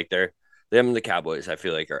 I feel like them and the Cowboys, I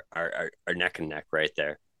feel like are neck and neck right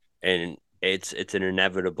there. And it's an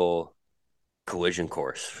inevitable collision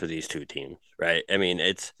course for these two teams, right? I mean,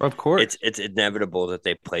 it's inevitable that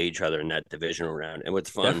they play each other in that divisional round. And what's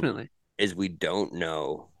fun is we don't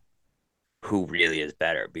know who really is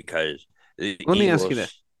better because let me ask you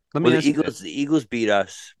this. The Eagles beat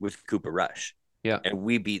us with Cooper Rush. Yeah. and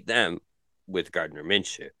we beat them with Gardner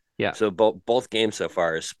Minshew. Yeah. So both games so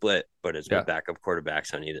far are split, but it's Yeah. with backup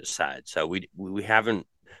quarterbacks on either side. So we haven't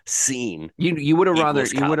seen You would have rather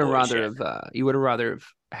Eagles Cowboys yet. you would have rather have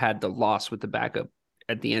had the loss with the backup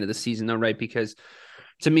at the end of the season though, right? Because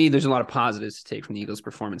to me, there's a lot of positives to take from the Eagles'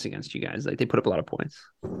 performance against you guys. Like they put up a lot of points.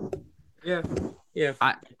 Yeah. Yeah.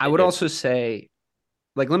 I would also say,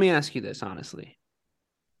 like, let me ask you this honestly.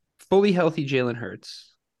 Fully healthy Jalen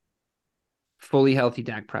Hurts, fully healthy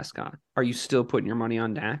Dak Prescott. Are you still putting your money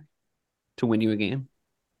on Dak to win you a game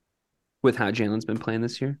with how Jalen's been playing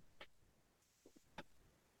this year?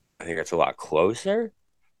 I think that's a lot closer,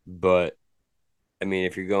 but I mean,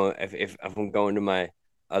 if you're going, if I'm going to my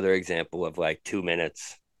other example of like 2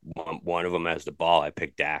 minutes, one of them has the ball, I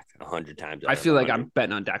pick Dak 100 times. I feel like I'm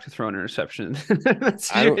betting on Dak to throw an interception in that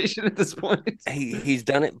situation at this point. He's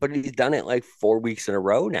done it, but he's done it like 4 weeks in a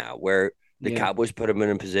row now, where the Cowboys put him in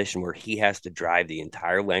a position where he has to drive the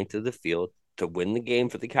entire length of the field to win the game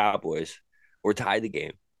for the Cowboys or tie the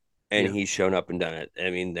game, and he's shown up and done it. I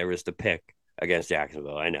mean, there was the pick against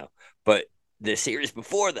Jacksonville, I know, but the series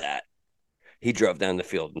before that, he drove down the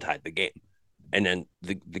field and tied the game. And then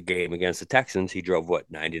the game against the Texans, he drove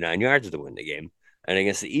 99 yards to win the game. And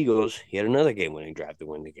against the Eagles, he had another game-winning drive to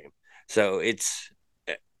win the game. So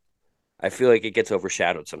I feel like it gets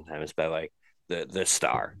overshadowed sometimes by like the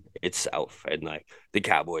star itself and like the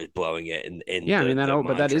Cowboys blowing it.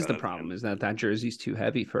 But that is the problem, is that jersey's too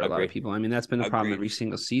heavy for a lot of people. I mean, that's been the problem every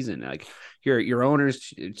single season. Like your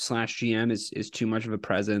owners / GM is too much of a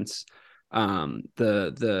presence.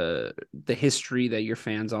 The history that your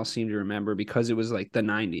fans all seem to remember because it was like the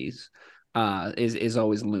 90s is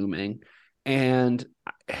always looming. And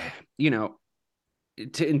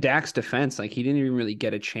in Dak's defense, like he didn't even really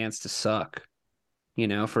get a chance to suck,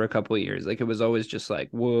 for a couple of years. Like it was always just like,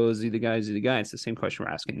 whoa, is he the guy? Is he the guy? It's the same question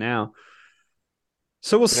we're asking now.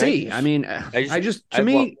 So we'll see.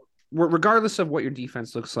 Regardless of what your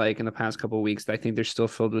defense looks like in the past couple of weeks, I think they're still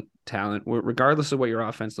filled with talent. Regardless of what your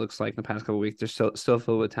offense looks like in the past couple of weeks, they're still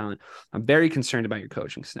filled with talent. I'm very concerned about your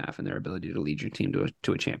coaching staff and their ability to lead your team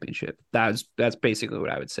to a championship. That's basically what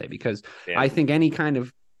I would say, because I think any kind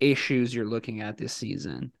of issues you're looking at this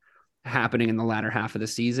season happening in the latter half of the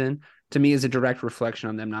season, to me, is a direct reflection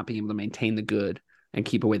on them not being able to maintain the good and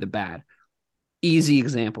keep away the bad. Easy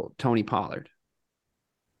example, Tony Pollard.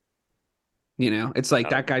 It's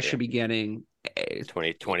like that guy should be getting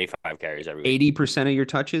 25 carries every week. 80% of your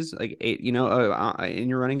touches, like in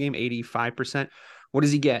your running game, 85%. What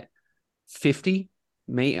does he get? 50,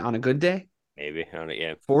 may on a good day? Maybe.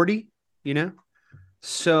 40,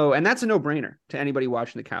 So, and that's a no-brainer to anybody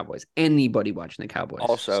watching the Cowboys. Anybody watching the Cowboys.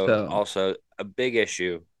 Also, a big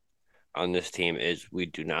issue on this team is we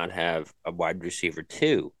do not have a wide receiver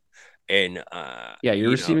 2. And your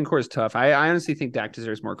receiving core is tough. I honestly think Dak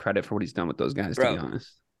deserves more credit for what he's done with those guys, to be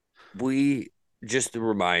honest. Just to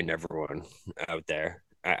remind everyone out there,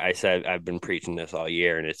 I said I've been preaching this all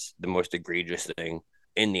year, and it's the most egregious thing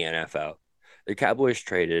in the NFL. The Cowboys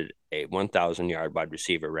traded a 1,000-yard wide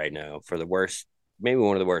receiver right now for the worst, maybe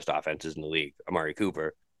one of the worst offenses in the league, Amari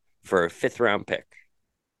Cooper, for a 5th-round pick.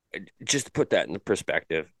 Just to put that into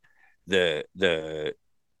perspective, the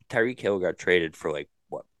Tyreek Hill got traded for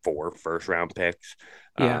 4 first-round picks.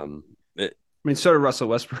 Yeah. So did Russell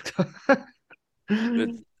Westbrook.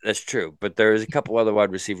 That's true, but there's a couple other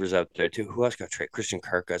wide receivers out there too. Who else got traded? Christian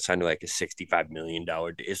Kirk got signed to a $65 million.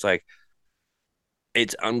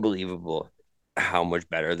 It's unbelievable how much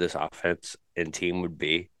better this offense and team would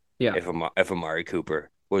be if Amari Cooper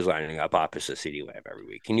was lining up opposite CeeDee Lamb every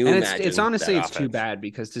week. Can you imagine? It's honestly, it's too bad,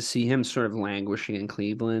 because to see him sort of languishing in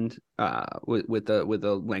Cleveland with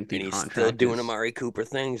a lengthy and he's contract, still doing Amari Cooper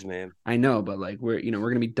things, man. I know, but we're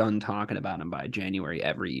gonna be done talking about him by January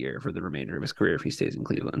every year for the remainder of his career if he stays in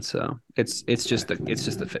Cleveland. So it's just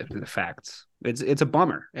the facts. It's a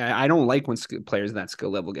bummer. I don't like when players of that skill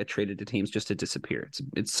level get traded to teams just to disappear.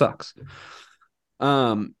 It sucks.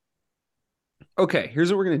 Okay, here's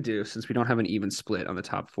what we're going to do since we don't have an even split on the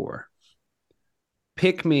top 4.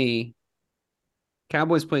 Pick me.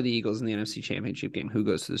 Cowboys play the Eagles in the NFC Championship game. Who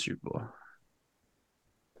goes to the Super Bowl?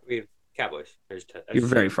 We have Cowboys. You're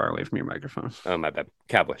very far away from your microphone. Oh, my bad.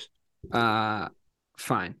 Cowboys.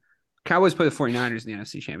 Fine. Cowboys play the 49ers in the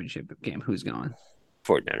NFC Championship game. Who's going?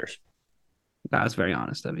 49ers. That was very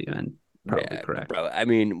honest of you and probably correct. Bro, I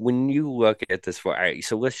mean, when you look at this, all right,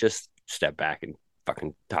 so let's just step back and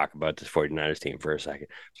fucking talk about this 49ers team for a second.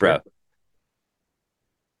 Bro. Sure.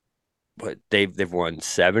 But they've won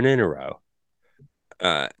 7 in a row.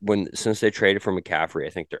 Since they traded for McCaffrey,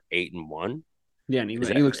 I think they're 8-1. Yeah, and he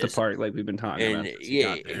looks the part like we've been talking And about since he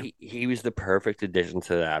yeah, got there. he was the perfect addition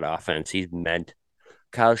to that offense. He's meant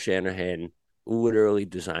Kyle Shanahan literally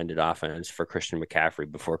designed an offense for Christian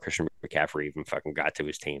McCaffrey before Christian McCaffrey even fucking got to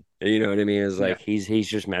his team. You know what I mean? It's Yeah. like he's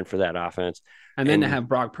just meant for that offense. And then to have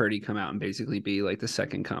Brock Purdy come out and basically be like the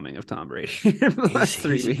second coming of Tom Brady in the last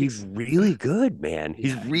 3 weeks. He's really good, man.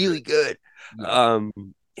 He's really good. Yeah.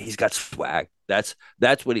 He's got swag. That's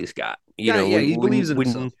what he's got. He believes in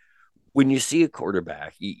himself. When you see a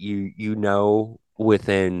quarterback, you know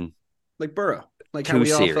within like Burrow, like how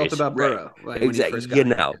we all felt about Burrow. Like exactly.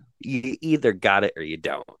 You either got it or you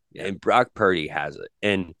don't. Yeah. And Brock Purdy has it.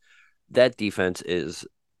 And that defense is.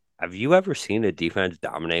 Have you ever seen a defense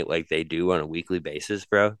dominate like they do on a weekly basis,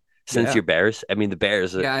 bro? Since your Bears, I mean, the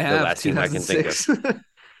Bears are the last team I can think of.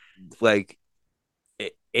 Like,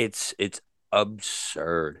 it's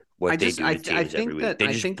absurd what they do to teams every week.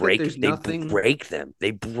 They just break them.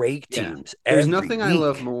 They break teams. There's nothing I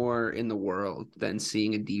love more in the world than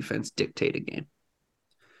seeing a defense dictate a game.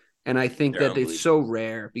 And I think that it's so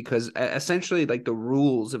rare because essentially, like, the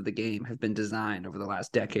rules of the game have been designed over the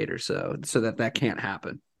last decade or so that can't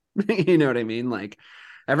happen. You know what I mean? Like,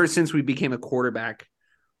 ever since we became a quarterback,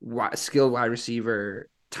 skilled wide receiver,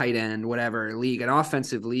 tight end, whatever league, an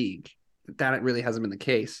offensive league, that really hasn't been the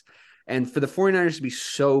case. And for the 49ers to be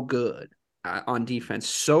so good on defense,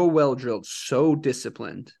 so well drilled, so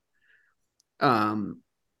disciplined, so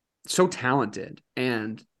talented,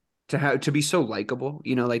 and to be so likable,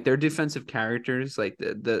 you know, like their defensive characters, like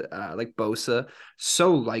like Bosa,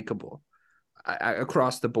 so likable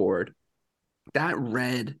across the board. That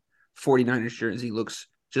red 49ers jersey looks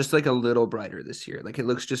just like a little brighter this year. Like, it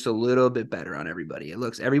looks just a little bit better on everybody.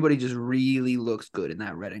 Everybody just really looks good in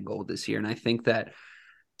that red and gold this year. And I think that,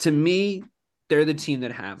 to me, they're the team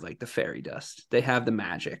that have like the fairy dust. They have the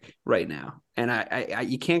magic right now. And I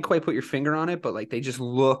you can't quite put your finger on it, but like, they just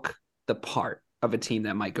look the part of a team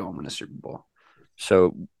that might go and win a Super Bowl.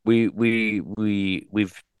 So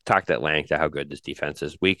we've talked at length about how good this defense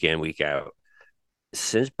is week in, week out.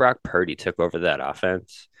 Since Brock Purdy took over that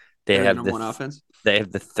offense, they have offense. They have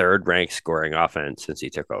the third ranked scoring offense since he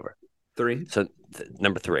took over. 3. So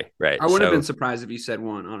number 3, right? I wouldn't have been surprised if you said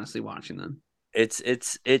 1. Honestly, watching them,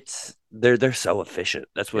 they're so efficient.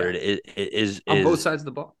 That's what it is on both sides of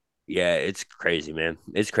the ball. Yeah, it's crazy, man.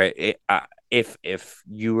 It's crazy. If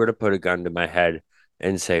you were to put a gun to my head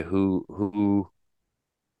and say who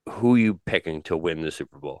you picking to win the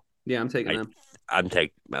Super Bowl? Yeah, I'm taking them. I'm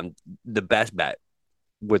the best bet.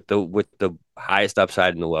 With the highest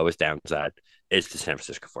upside and the lowest downside is the San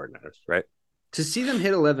Francisco 49ers, right? To see them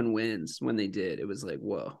hit 11 wins when they did, it was like,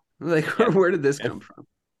 whoa. Like, where did this come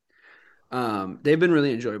from? They've been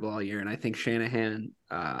really enjoyable all year, and I think Shanahan,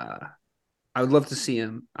 I would love to see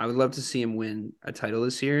him. I would love to see him win a title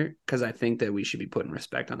this year, because I think that we should be putting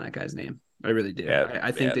respect on that guy's name. I really do. Yeah,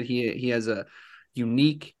 I think that he has a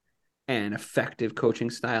unique and effective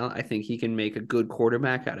coaching style. I think he can make a good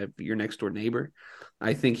quarterback out of your next door neighbor.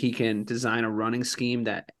 I think he can design a running scheme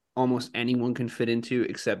that almost anyone can fit into,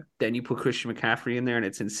 except then you put Christian McCaffrey in there and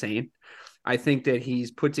it's insane. I think that he's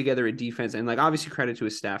put together a defense, and like, obviously credit to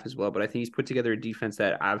his staff as well, but I think he's put together a defense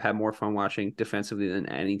that I've had more fun watching defensively than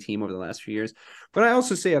any team over the last few years. But I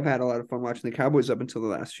also say I've had a lot of fun watching the Cowboys up until the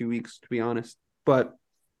last few weeks, to be honest. But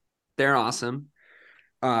they're awesome.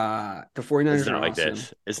 The 49ers are like awesome.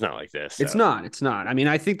 This. It's not like this. So. It's not. I mean,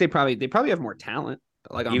 I think they probably have more talent.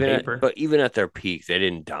 Like, on paper. But even at their peak, they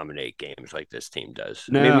didn't dominate games like this team does.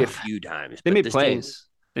 No. Maybe a few times. They made plays.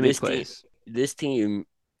 This team,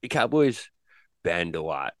 the Cowboys bend a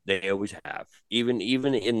lot. They always have. Even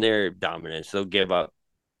in their dominance, they'll give up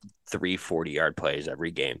 3 40-yard plays every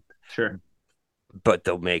game. Sure. But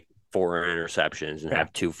they'll make 4 interceptions and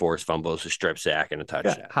have 2 forced fumbles, a strip sack, and a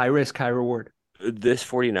touchdown. Yeah. High risk, high reward. This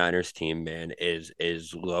 49ers team, man, is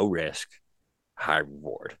low risk, high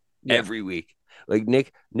reward every week. Like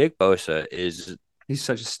Nick Bosa he's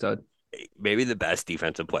such a stud. Maybe the best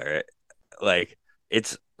defensive player. Like,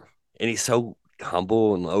 and he's so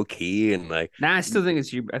humble and low key and like. Nah, I still think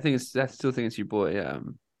it's you. I still think it's your boy.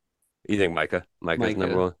 You think Micah's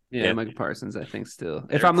number 1? Yeah, Micah Parsons. I think still.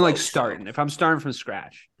 If I'm starting from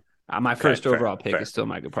scratch, my first overall pick is still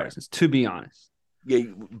Micah Parsons. To be honest. Yeah,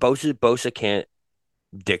 Bosa can't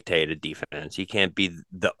dictate a defense. He can't be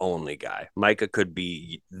the only guy. Micah could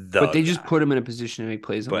be but they just put him in a position to make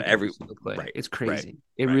plays. But every play. Right, it's crazy. Right,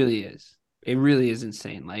 it really is. It really is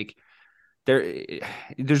insane. Like,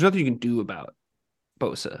 there's nothing you can do about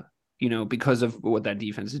Bosa, you know, because of what that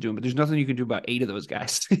defense is doing. But there's nothing you can do about 8 of those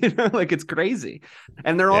guys. You know, like, it's crazy,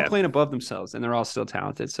 and they're all playing above themselves, and they're all still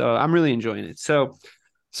talented. So I'm really enjoying it. So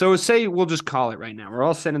So say we'll just call it right now. We're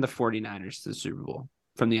all sending the 49ers to the Super Bowl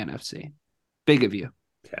from the NFC. Big of you.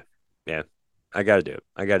 Yeah. I got to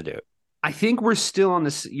do it. I think we're still on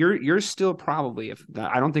this. You're still probably,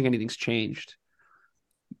 I don't think anything's changed.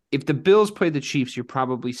 If the Bills play the Chiefs, you're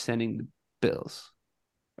probably sending the Bills.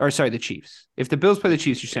 Or sorry, the Chiefs. If the Bills play the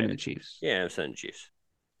Chiefs, you're sending the Chiefs. Yeah, I'm sending Chiefs.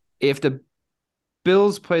 If the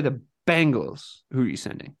Bills play the Bengals, who are you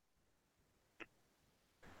sending?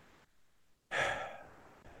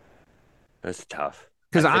 That's tough.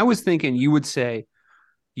 Because I was thinking you would say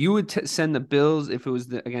you would send the Bills if it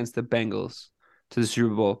was against the Bengals to the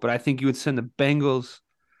Super Bowl, but I think you would send the Bengals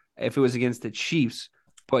if it was against the Chiefs.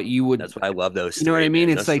 But you would. That's why I love those. You know what I mean?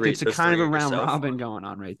 Man. It's like it's a kind of a round robin going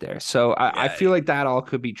on right there. So I feel like that all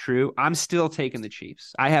could be true. I'm still taking the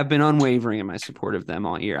Chiefs. I have been unwavering in my support of them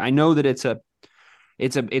all year. I know that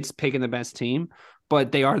it's picking the best team,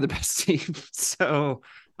 but they are the best team. So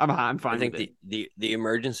I'm fine. I think with it. the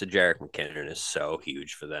emergence of Jerick McKinnon is so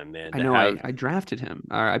huge for them, man. I know. I drafted him.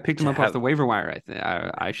 I picked him up off the waiver wire.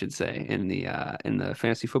 I should say in the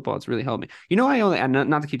fantasy football. It's really helped me. You know,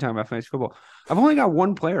 not to keep talking about fantasy football. I've only got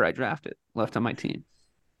one player I drafted left on my team.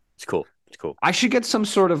 It's cool. I should get some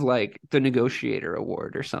sort of like the negotiator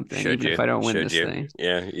award or something, if I don't win this thing.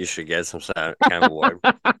 Yeah, you should get some kind of award.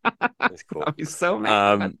 That's cool. I'll be so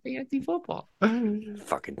mad about fantasy football.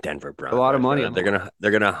 Fucking Denver Broncos. A lot of money.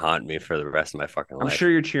 They're gonna haunt me for the rest of my fucking life. I'm sure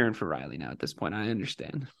you're cheering for Riley now at this point. I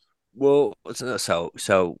understand. Well, so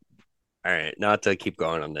all right, not to keep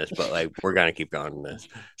going on this, but like we're gonna keep going on this.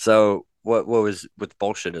 So what was with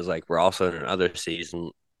bullshit is like we're also in another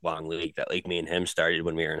season-long league that like me and him started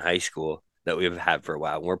when we were in high school that we've had for a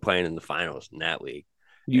while. And we're playing in the finals in that league.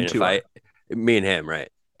 Me and him, right?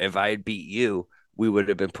 If I had beat you, we would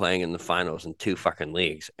have been playing in the finals in 2 fucking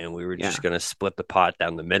leagues, and we were just gonna split the pot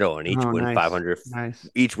down the middle and each win 500. Nice.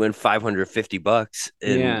 Each win $550.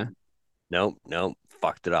 And nope,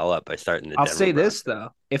 fucked it all up by starting the. I'll say this though: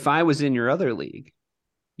 if I was in your other league,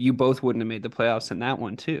 you both wouldn't have made the playoffs in that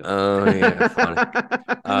one too. Oh yeah,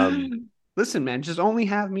 funny. Listen, man, just only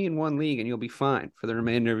have me in one league, and you'll be fine for the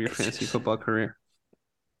remainder of your fantasy football career.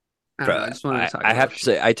 I have to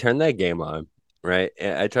say, I turned that game on. Right,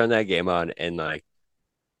 I turned that game on, and like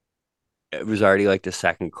it was already like the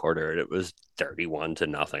second quarter, and it was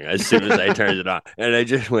 31-0 as soon as I turned it on, and I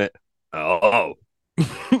just went, "Oh."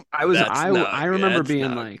 I remember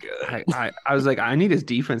being like, I was like, I need his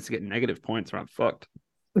defense to get negative points, or I'm fucked.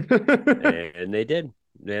 And they did.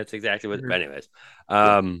 That's exactly what. Anyways,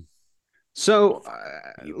 so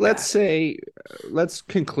let's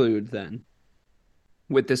conclude then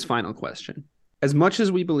with this final question. As much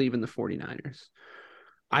as we believe in the 49ers,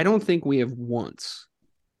 I don't think we have once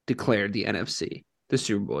declared the NFC the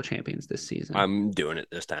Super Bowl champions this season. I'm doing it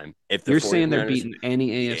this time. If you're saying they're beating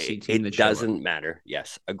any AFC team, it doesn't matter.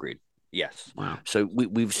 Yes, agreed. Yes. Wow. So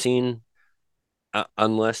we've seen,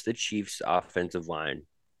 unless the Chiefs' offensive line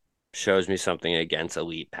shows me something against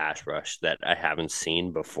elite pass rush that I haven't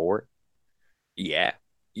seen before. Yeah,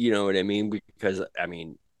 you know what I mean? Because I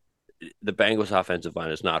mean, the Bengals offensive line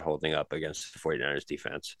is not holding up against the 49ers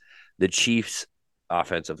defense. The Chiefs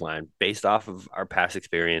offensive line, based off of our past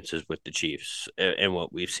experiences with the Chiefs and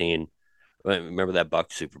what we've seen, remember that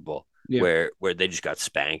Bucs Super Bowl where they just got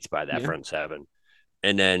spanked by that front seven.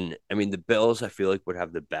 And then, I mean, the Bills, I feel like would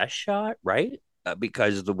have the best shot, right?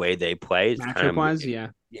 Because of the way they play. Matchup-wise,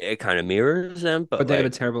 it kind of mirrors them. But they have a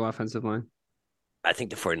terrible offensive line. I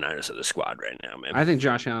think the 49ers are the squad right now, man. I think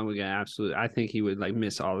Josh Allen would get absolutely. I think he would like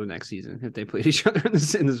miss all the next season if they played each other in the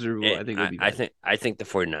Super Bowl. I think it would be bad. I think the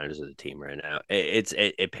 49ers are the team right now.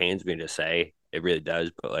 It pains me to say, it really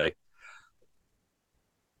does, but like,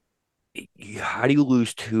 how do you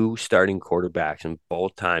lose 2 starting quarterbacks and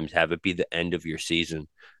both times have it be the end of your season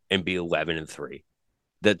and be 11-3?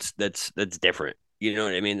 That's different. You know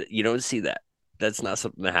what I mean? You don't see that. That's not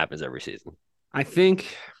something that happens every season. I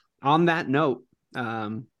think on that note,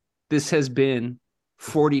 this has been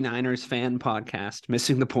 49ers fan podcast,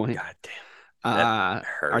 Missing the Point. God damn.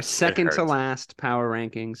 Our second to last power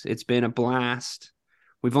rankings. It's been a blast.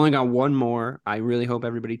 We've only got one more. I really hope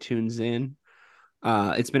everybody tunes in.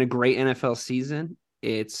 It's been a great NFL season.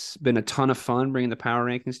 It's been a ton of fun bringing the power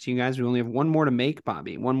rankings to you guys. We only have one more to make,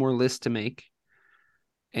 Bobby, one more list to make.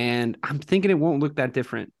 And I'm thinking it won't look that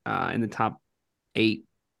different in the top 8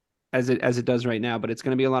 as it does right now, but it's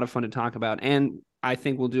going to be a lot of fun to talk about. And I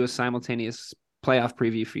think we'll do a simultaneous playoff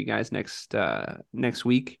preview for you guys next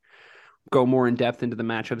week. Go more in depth into the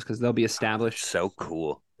matchups because they'll be established. So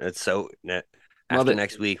cool. That's so after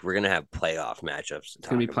next week, we're going to have playoff matchups. It's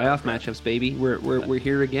going to be playoff matchups, baby. We're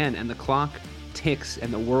here again, and the clock ticks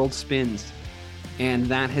and the world spins. And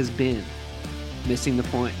that has been Missing the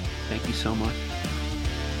Point. Thank you so much.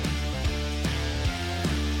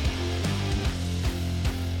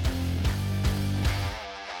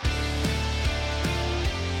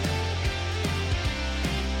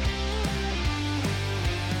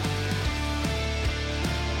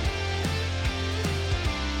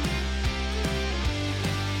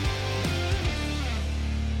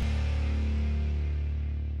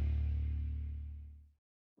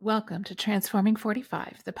 Welcome to Transforming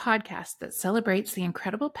 45, the podcast that celebrates the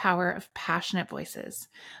incredible power of passionate voices.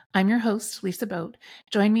 I'm your host, Lisa Boat.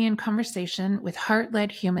 Join me in conversation with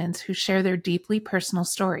heart-led humans who share their deeply personal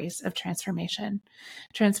stories of transformation.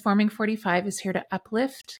 Transforming 45 is here to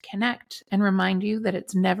uplift, connect, and remind you that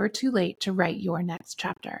it's never too late to write your next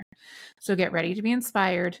chapter. So get ready to be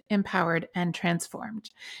inspired, empowered, and transformed.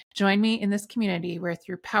 Join me in this community where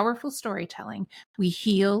through powerful storytelling, we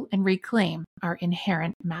heal and reclaim our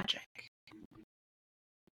inherent magic.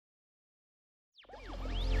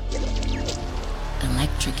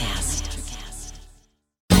 Electricast.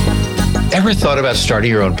 Ever thought about starting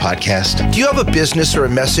your own podcast? Do you have a business or a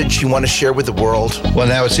message you want to share with the world? Well,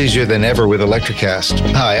 now it's easier than ever with Electricast.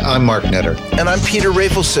 Hi, I'm Mark Netter. And I'm Peter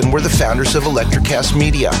Rafelson. We're the founders of Electricast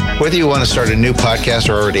Media. Whether you want to start a new podcast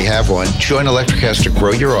or already have one, join Electricast to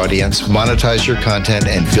grow your audience, monetize your content,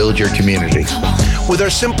 and build your community. With our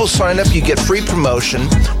simple sign-up, you get free promotion,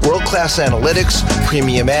 world-class analytics,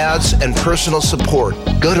 premium ads, and personal support.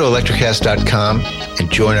 Go to electricast.com and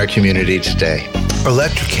join our community today.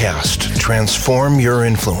 Electricast. Transform your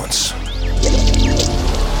influence.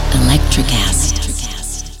 Electricast.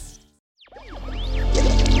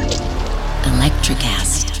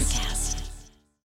 Electricast.